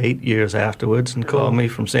one day 8 years afterwards and called me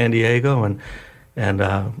from San Diego, and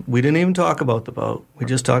we didn't even talk about the boat. We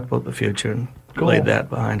just talked about the future and laid that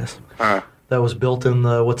behind us. That was built in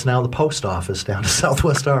what's now the post office down to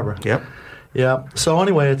Southwest Harbor. Yep. Yeah. So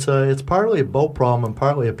anyway, it's partly a boat problem and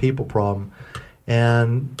partly a people problem.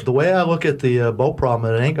 And the way I look at the boat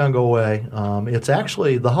problem, it ain't going to go away. It's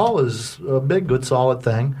actually, the hull is a big, good, solid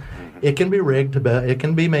thing. It can be rigged, it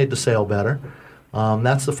can be made to sail better.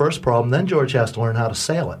 That's the first problem. Then George has to learn how to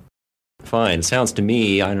sail it. Fine. Sounds to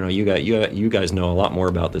me, I don't know, you guys know a lot more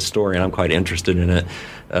about this story, and I'm quite interested in it,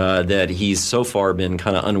 that he's so far been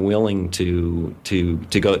kind of unwilling to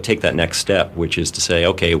go take that next step, which is to say,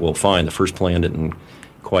 okay, well, fine, the first plan didn't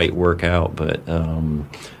quite work out, but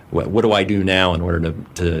what do I do now in order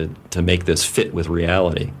to make this fit with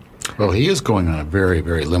reality? Well, he is going on a very,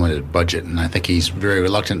 very limited budget, and I think he's very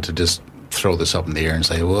reluctant to just throw this up in the air and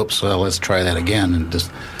say, whoops, well, let's try that again and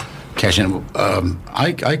just cash in.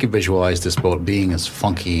 I could visualize this boat being as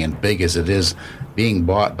funky and big as it is, being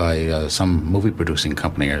bought by some movie-producing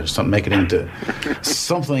company or something, make it into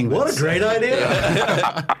something. What a great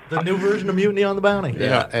idea. The new version of Mutiny on the Bounty.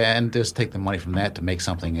 Yeah, and just take the money from that to make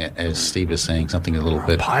something, as Steve is saying, something a little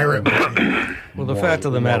bit... pirate Well, the fact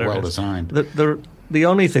of the matter well is designed. The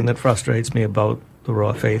only thing that frustrates me about the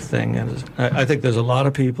Raw Faith thing is I think there's a lot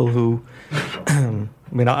of people who...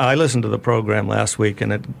 I listened to the program last week,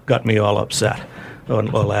 and it got me all upset, or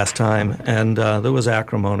last time, and there was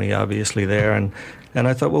acrimony, obviously, there, and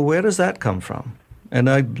I thought, well, where does that come from? And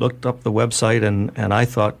I looked up the website, and I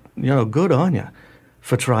thought, good on you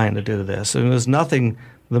for trying to do this. And there's nothing...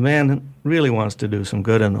 The man really wants to do some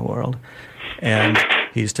good in the world, and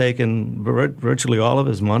he's taken virtually all of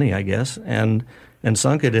his money, I guess, and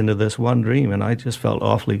sunk it into this one dream, and I just felt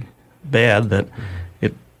awfully bad that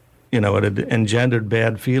it had engendered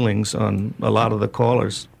bad feelings on a lot of the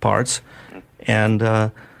callers' parts, and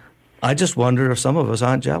I just wonder if some of us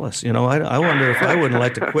aren't jealous. I wonder if I wouldn't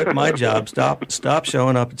like to quit my job, stop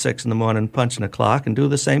showing up at 6 a.m, punching a clock, and do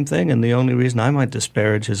the same thing. And the only reason I might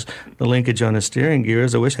disparage is the linkage on his steering gear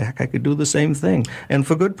is I wish I could do the same thing, and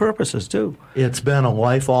for good purposes too. It's been a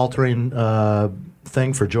life-altering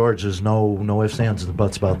thing for George. There's no ifs, ands, and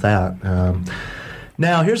buts about that.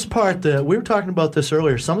 Now, here's the part that we were talking about this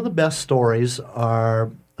earlier. Some of the best stories are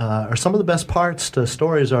some of the best parts to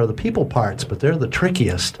stories are the people parts, but they're the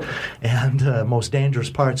trickiest and most dangerous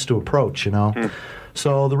parts to approach,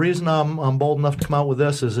 So the reason I'm bold enough to come out with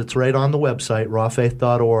this is it's right on the website,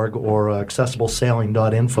 rawfaith.org or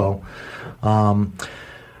accessiblesailing.info.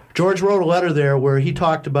 George wrote a letter there where he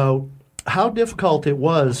talked about how difficult it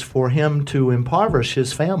was for him to impoverish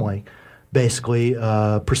his family, basically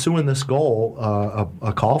pursuing this goal,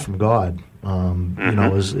 a call from God. He's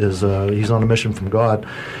on a mission from God.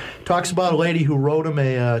 Talks about a lady who wrote him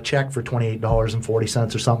a check for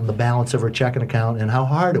 $28.40 or something, the balance of her checking account, and how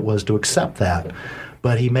hard it was to accept that.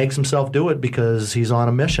 But he makes himself do it because he's on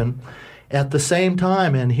a mission. At the same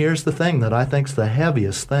time, and here's the thing that I think's the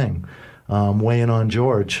heaviest thing weighing on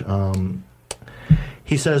George.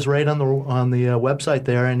 He says right on the website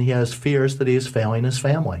there, and he has fears that he is failing his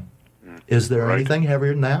family. Is there Right. anything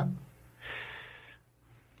heavier than that?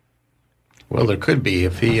 Well, there could be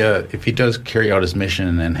if he does carry out his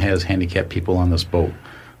mission and has handicapped people on this boat.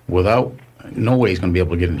 No way he's going to be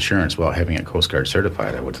able to get insurance without having it Coast Guard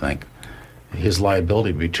certified, I would think. His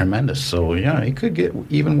liability would be tremendous. So, yeah, it could get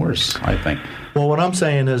even worse, I think. Well, what I'm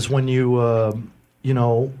saying is when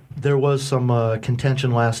there was some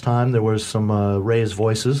contention last time. There was some raised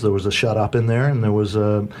voices. There was a shut up in there, and there was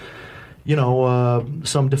some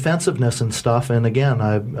defensiveness and stuff. And again,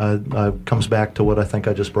 I comes back to what I think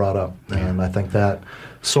I just brought up, and I think that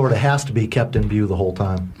sort of has to be kept in view the whole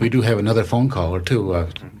time. We do have another phone caller, too.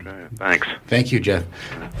 Okay, thanks. Thank you, Jeff.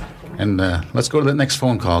 And let's go to the next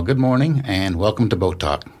phone call. Good morning, and welcome to Boat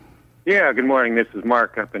Talk. Yeah, good morning. This is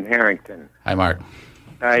Mark up in Harrington. Hi, Mark.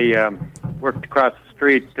 I worked across the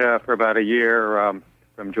street for about a year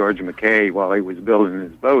from George McKay while he was building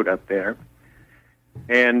his boat up there.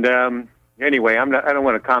 And anyway, I don't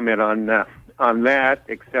want to comment on that,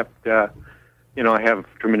 except I have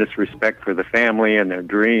tremendous respect for the family and their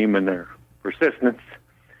dream and their persistence.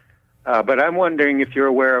 But I'm wondering if you're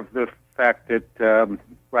aware of the fact that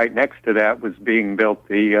right next to that was being built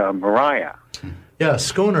the Mariah. Yeah, a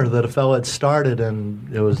schooner that a fellow had started,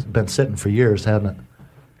 and it was been sitting for years, hadn't it?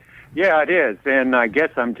 Yeah, it is, and I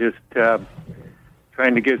guess I'm just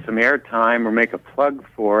trying to give some airtime or make a plug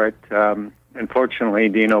for it. Unfortunately,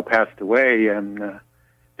 Dino passed away and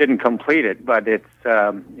didn't complete it, but it's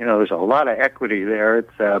there's a lot of equity there.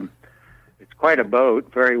 It's quite a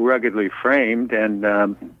boat, very ruggedly framed, and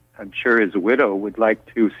I'm sure his widow would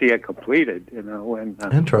like to see it completed.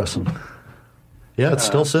 And Interesting. Yeah, it's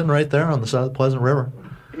still sitting right there on the side of the Pleasant River.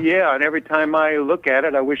 Yeah, and every time I look at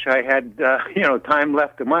it, I wish I had time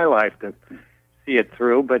left in my life to see it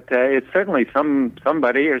through. But it's certainly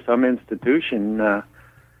somebody or some institution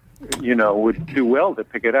would do well to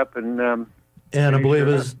pick it up and. And I believe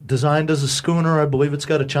it's designed as a schooner. I believe it's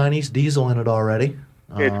got a Chinese diesel in it already.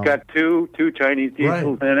 It's got two Chinese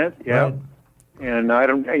diesels right. in it. Yeah, Right. And I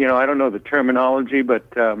don't know the terminology, but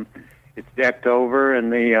it's decked over,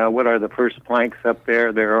 and the what are the first planks up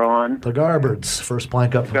there? They're on The Garbards, first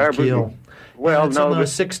plank up from the keel. Well, it's no, in the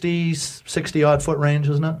 60 odd foot range,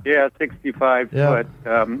 isn't it? yeah, 65 Yeah. foot.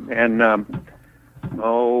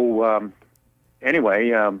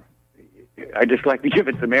 Anyway, I just like to give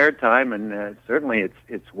it some airtime, and certainly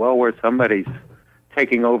it's well worth somebody's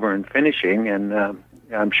taking over and finishing, and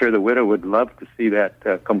I'm sure the widow would love to see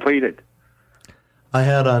that completed. I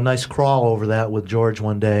had a nice crawl over that with George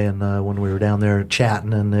one day, and when we were down there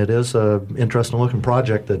chatting, and it is a interesting looking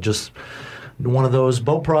project that just one of those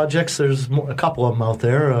boat projects. There's a couple of them out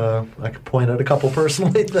there. I could point at a couple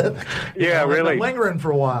personally that have really been lingering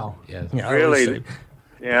for a while. Yeah, Really,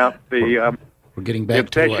 yeah. we're getting The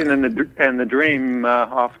back to obsession and the dream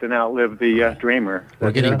often outlive the dreamer.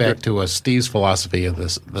 we're getting back to Steve's philosophy of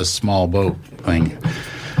this small boat thing.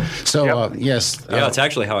 So yes, Yeah, it's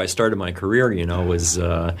actually how I started my career. Was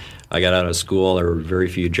I got out of school, there were very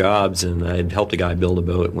few jobs, and I had helped a guy build a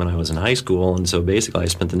boat when I was in high school. And so basically, I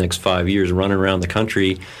spent the next 5 years running around the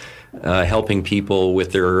country, helping people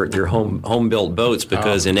with their home built boats,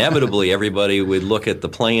 because inevitably everybody would look at the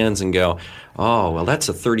plans and go, "Oh, well, that's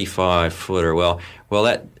a 35 footer. Well,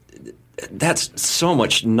 that's so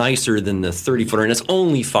much nicer than the 30-footer, and it's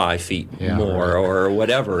only 5 feet more or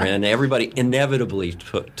whatever." And everybody inevitably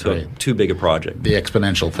took too big a project. the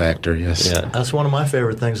exponential factor. Yes. Yeah. That's one of my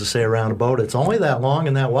favorite things to say around a boat. It's only that long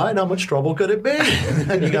and that wide. How much trouble could it be?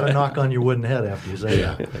 And you got to knock on your wooden head after you say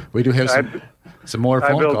that. We do have some more I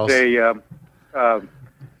phone built calls.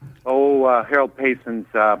 Harold Payson's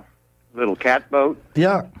little cat boat.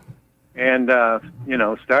 Yeah. And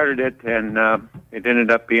started it, and it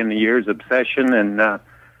ended up being the year's obsession, and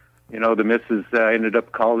the missus ended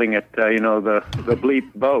up calling it the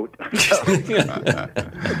bleep boat.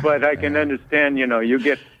 But I can understand, you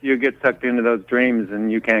get sucked into those dreams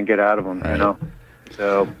and you can't get out of them. Right.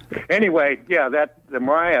 So anyway, the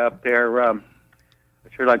Mariah up there, I'd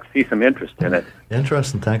sure like to see some interest in it.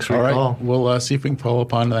 Interesting. Thanks for All your right, call. we'll see if we can follow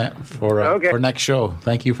up on that for next show.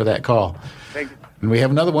 Thank you for that call. Thank you. And we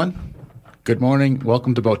have another one. Good morning.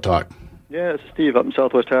 Welcome to Boat Talk. Yeah, it's Steve up in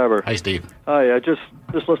Southwest Harbor. Hi, Steve. Hi, I just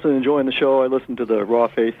listened, enjoying the show. I listened to the Raw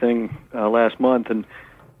Faith thing last month, and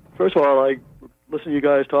first of all, I listened to you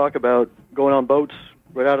guys talk about going on boats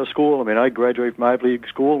right out of school. I mean, I graduated from Ivy League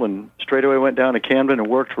school and straight away went down to Camden and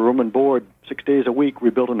worked for room and board 6 days a week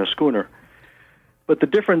rebuilding a schooner. But the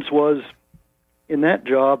difference was in that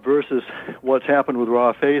job versus what's happened with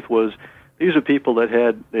Raw Faith was these are people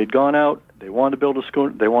that they'd gone out, they wanted to build a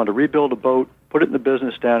schooner, they wanted to rebuild a boat, put it in the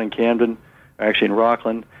business down in Camden, actually in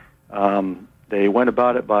Rockland. They went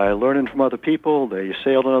about it by learning from other people. They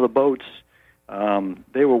sailed on other boats.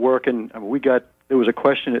 They were working. I mean, there was a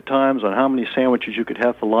question at times on how many sandwiches you could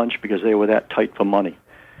have for lunch because they were that tight for money.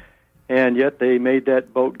 And yet they made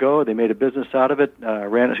that boat go. They made a business out of it,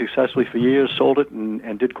 ran it successfully for years, sold it,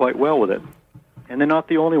 and did quite well with it. And they're not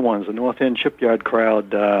the only ones. The North End Shipyard crowd,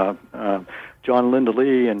 Doug and Linda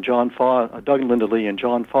Lee and John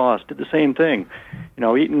Foss did the same thing. You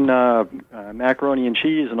know, eating macaroni and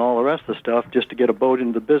cheese and all the rest of the stuff just to get a boat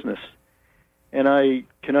into the business. And I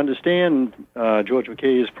can understand George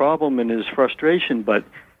McKay's problem and his frustration, but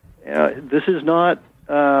this is not,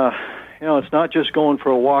 it's not just going for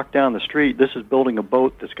a walk down the street. This is building a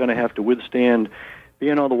boat that's going to have to withstand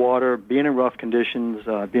being on the water, being in rough conditions,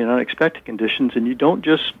 being in unexpected conditions, and you don't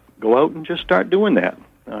just go out and just start doing that.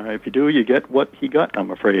 If you do, you get what he got, I'm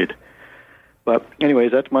afraid. But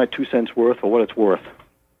anyways, that's my 2 cents worth for what it's worth.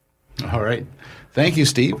 All right. Thank you,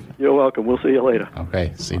 Steve. You're welcome. We'll see you later.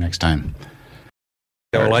 Okay. See you next time.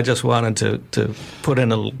 Yeah, well, I just wanted to put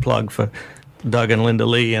in a little plug for Doug and Linda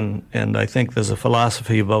Lee, and I think there's a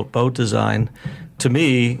philosophy about boat design. To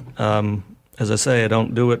me, as I say, I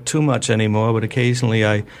don't do it too much anymore, but occasionally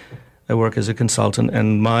I work as a consultant,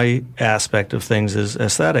 and my aspect of things is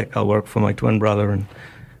aesthetic. I'll work for my twin brother and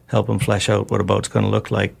help him flesh out what a boat's going to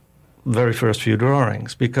look like, very first few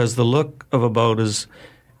drawings, because the look of a boat is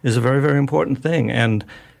a very, very important thing. And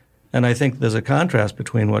I think there's a contrast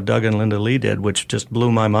between what Doug and Linda Lee did, which just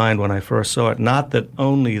blew my mind when I first saw it. Not that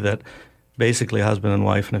only that basically husband and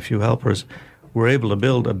wife and a few helpers were able to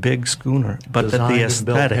build a big schooner, but that the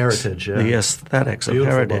aesthetics of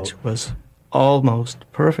Heritage was almost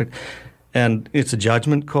perfect. And it's a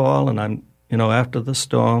judgment call, and I'm, after the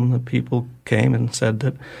storm, the people came and said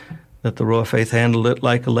that the Raw Faith handled it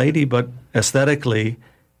like a lady, but aesthetically,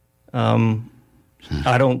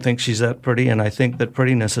 I don't think she's that pretty, and I think that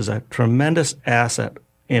prettiness is a tremendous asset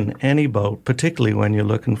in any boat, particularly when you're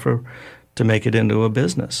looking to make it into a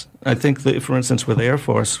business. I think that, for instance, with Air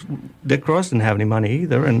Force, Dick Cross didn't have any money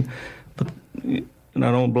either, and I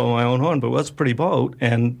don't blow my own horn, but it was a pretty boat,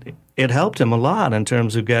 and it helped him a lot in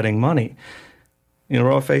terms of getting money.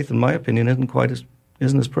 Raw Faith, in my opinion, isn't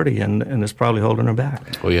as pretty, and it's probably holding her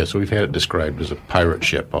back. Oh, yeah, so we've had it described as a pirate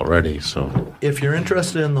ship already. So, if you're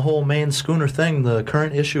interested in the whole Maine schooner thing, the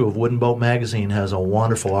current issue of Wooden Boat Magazine has a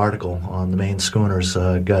wonderful article on the Maine schooners.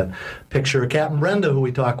 Got a picture of Captain Brenda, who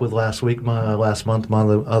we talked with last month, among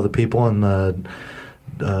the other people, and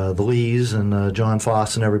the Lees and John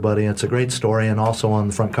Foss and everybody. And it's a great story, and also on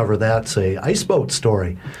the front cover of that's a ice boat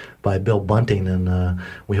story by Bill Bunting, and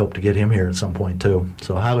we hope to get him here at some point too.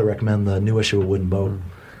 So I highly recommend the new issue of Wooden Boat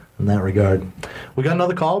in that regard. We got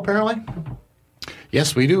another call, apparently?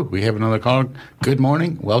 Yes, we do. We have another call. Good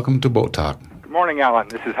morning. Welcome to Boat Talk. Good morning, Alan.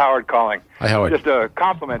 This is Howard calling. Hi, Howard. Just a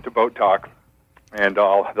compliment to Boat Talk. And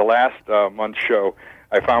the last month's show,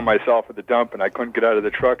 I found myself at the dump, and I couldn't get out of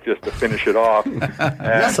the truck just to finish it off. And,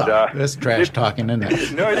 that's trash talking, isn't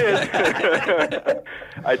it? No, it is.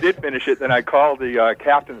 I did finish it. Then I called the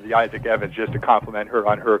captain of the Isaac Evans just to compliment her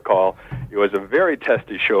on her call. It was a very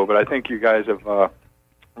testy show, but I think you guys have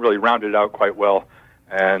really rounded it out quite well.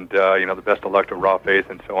 And, the best of luck to Raw Faith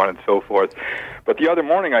and so on and so forth. But the other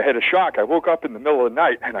morning I had a shock. I woke up in the middle of the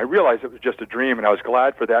night, and I realized it was just a dream, and I was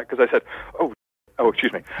glad for that because I said,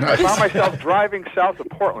 excuse me. I found myself driving south of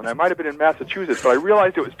Portland. I might have been in Massachusetts, but I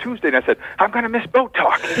realized it was Tuesday, and I said, I'm going to miss Boat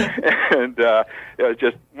Talk. And it was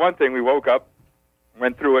just one thing. We woke up,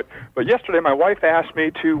 went through it. But yesterday my wife asked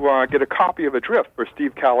me to get a copy of Adrift for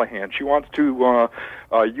Steve Callahan. She wants to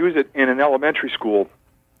use it in an elementary school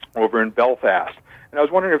over in Belfast. And I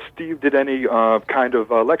was wondering if Steve did any kind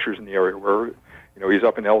of lectures in the area where he's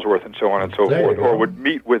up in Ellsworth and so on and so forth, or would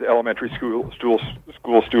meet with elementary school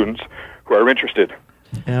students who are interested.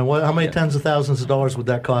 And how many tens of thousands of dollars would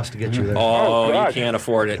that cost to get you there? You can't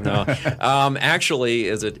afford it, no. Actually,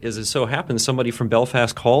 as it so happens, somebody from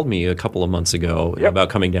Belfast called me a couple of months ago about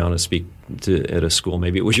coming down to speak at a school.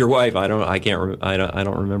 Maybe it was your wife. I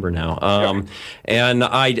don't remember now. And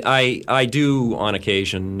I do on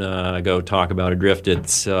occasion go talk about Adrift.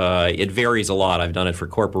 It varies a lot. I've done it for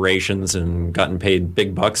corporations and gotten paid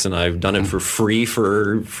big bucks, and I've done it for free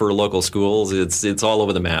for local schools. It's all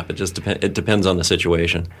over the map. It just depends on the situation.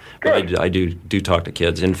 But I do talk to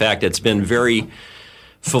kids. In fact, it's been very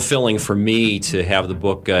fulfilling for me to have the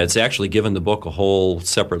book. It's actually given the book a whole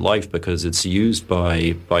separate life because it's used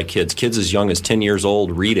by kids. Kids as young as 10 years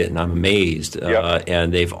old read it, and I'm amazed.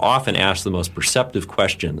 And they've often asked the most perceptive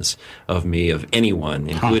questions of me, of anyone,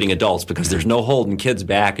 including adults, because there's no holding kids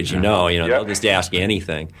back, as you know. They'll just ask you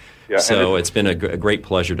anything. Yeah, So it's been a great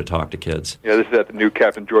pleasure to talk to kids. Yeah, this is at the new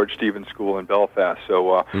Captain George Stevens School in Belfast.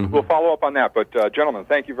 So we'll follow up on that. But, gentlemen,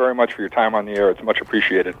 thank you very much for your time on the air. It's much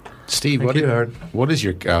appreciated. Steve, what is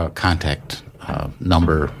your contact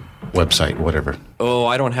number, website, whatever? Oh,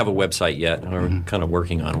 I don't have a website yet. We're kind of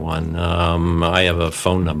working on one. I have a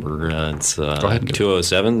phone number. It's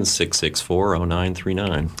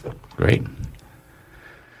 207-664-0939. Great.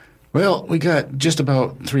 Well, we got just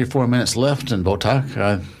about 3 or 4 minutes left in Boat Talk.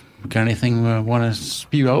 Got anything we want to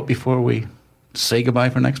spew out before we say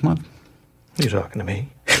goodbye for next month? You're talking to me.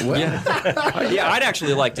 Well. Yeah, I'd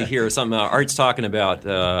actually like to hear some. Art's talking about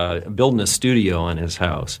building a studio on his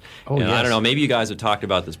house. Oh, yes. I don't know. Maybe you guys have talked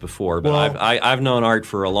about this before, but I've known Art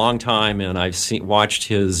for a long time, and I've watched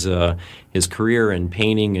his career in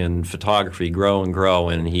painting and photography grow and grow.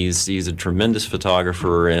 And he's a tremendous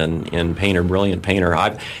photographer and painter, brilliant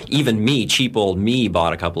painter. Even me, cheap old me,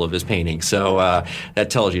 bought a couple of his paintings. So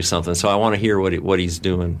that tells you something. So I want to hear what he's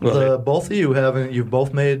doing. Well, both of you've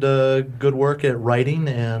both made good work at writing,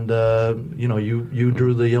 and you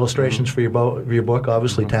drew the illustrations for your book.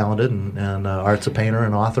 Obviously talented, and Art's a painter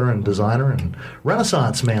and author and designer and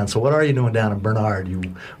Renaissance man. So what are you doing down in Bernard?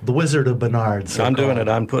 The Wizard of Bernard. So I'm doing it.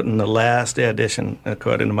 I'm putting the last addition,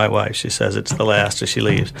 according to my wife. She says it's the last as she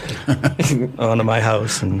leaves, onto my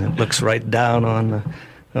house, and it looks right down on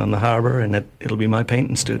the harbor, and it'll be my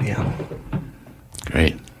painting studio.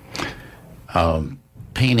 Great.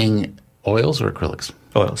 Painting oils or acrylics?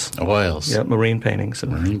 Oils. Yeah, marine paintings.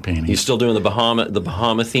 Marine paintings. You still doing the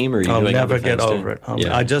Bahama theme, or are you I'll doing never other get things over too?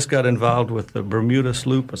 it. I just got involved with the Bermuda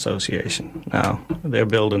Sloop Association. Now they're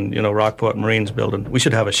building, Rockport Marine's building. We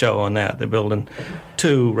should have a show on that. They're building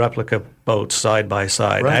 2 replica boats side by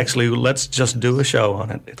side. Right. Actually, let's just do a show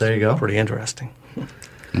on it. There you go. Pretty interesting.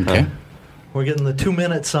 Okay. We're getting the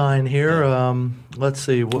 2-minute sign here. Let's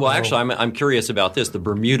see. Well, actually, I'm curious about this. The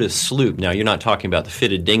Bermuda Sloop. Now, you're not talking about the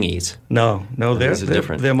fitted dinghies. No, they're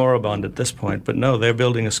different. They're moribund at this point. But no, they're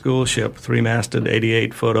building a school ship, 3-masted,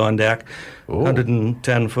 88-foot on deck,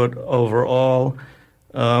 110-foot overall,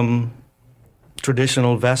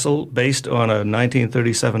 traditional vessel based on a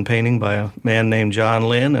 1937 painting by a man named John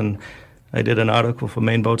Lynn. And I did an article for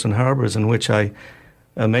Maine Boats and Harbors in which I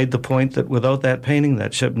made the point that without that painting,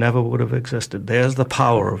 that ship never would have existed. There's the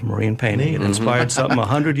power of marine painting. It inspired something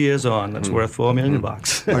 100 years on that's worth $4 million. Are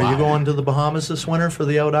you going to the Bahamas this winter for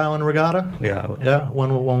the Out Island Regatta? Yeah. Yeah.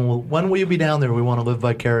 When will you be down there? We want to live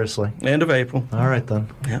vicariously. End of April. All right, then.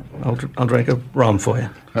 Yeah. I'll drink a rum for you.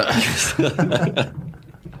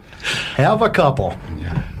 Have a couple.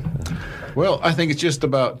 Yeah. Well, I think it's just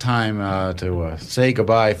about time to say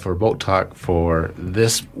goodbye for Boat Talk for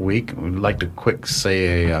this week. We'd like to quick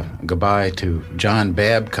say a goodbye to John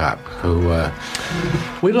Babcock, who...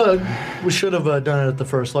 We should have done it at the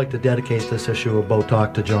first. I'd like to dedicate this issue of Boat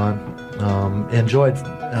Talk to John. Enjoyed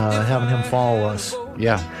having him follow us.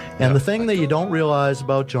 Yeah. And the thing that you don't realize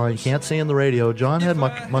about John, you can't see in the radio, John had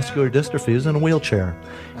muscular dystrophy. He was in a wheelchair.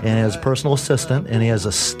 And he has a personal assistant, and he has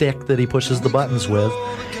a stick that he pushes the buttons with.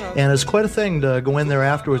 And it's quite a thing to go in there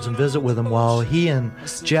afterwards and visit with him while he and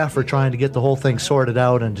Jeff are trying to get the whole thing sorted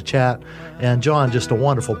out and to chat. And John, just a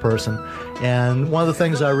wonderful person. And one of the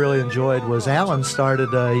things I really enjoyed was Alan started,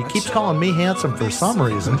 he keeps calling me handsome for some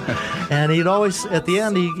reason. And he'd always, at the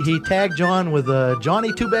end, he tagged John with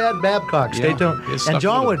Johnny Too Bad Babcock. Stay tuned. And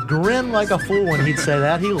John would grin like a fool when he'd say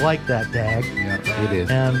that. He liked that tag. Yeah, he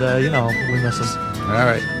did. And, we miss him. All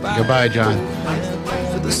right. Goodbye, John.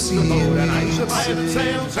 The sea and I survive the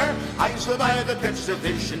sails, sir. I survive the pitch of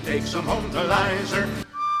fish and take some home to lie, sir.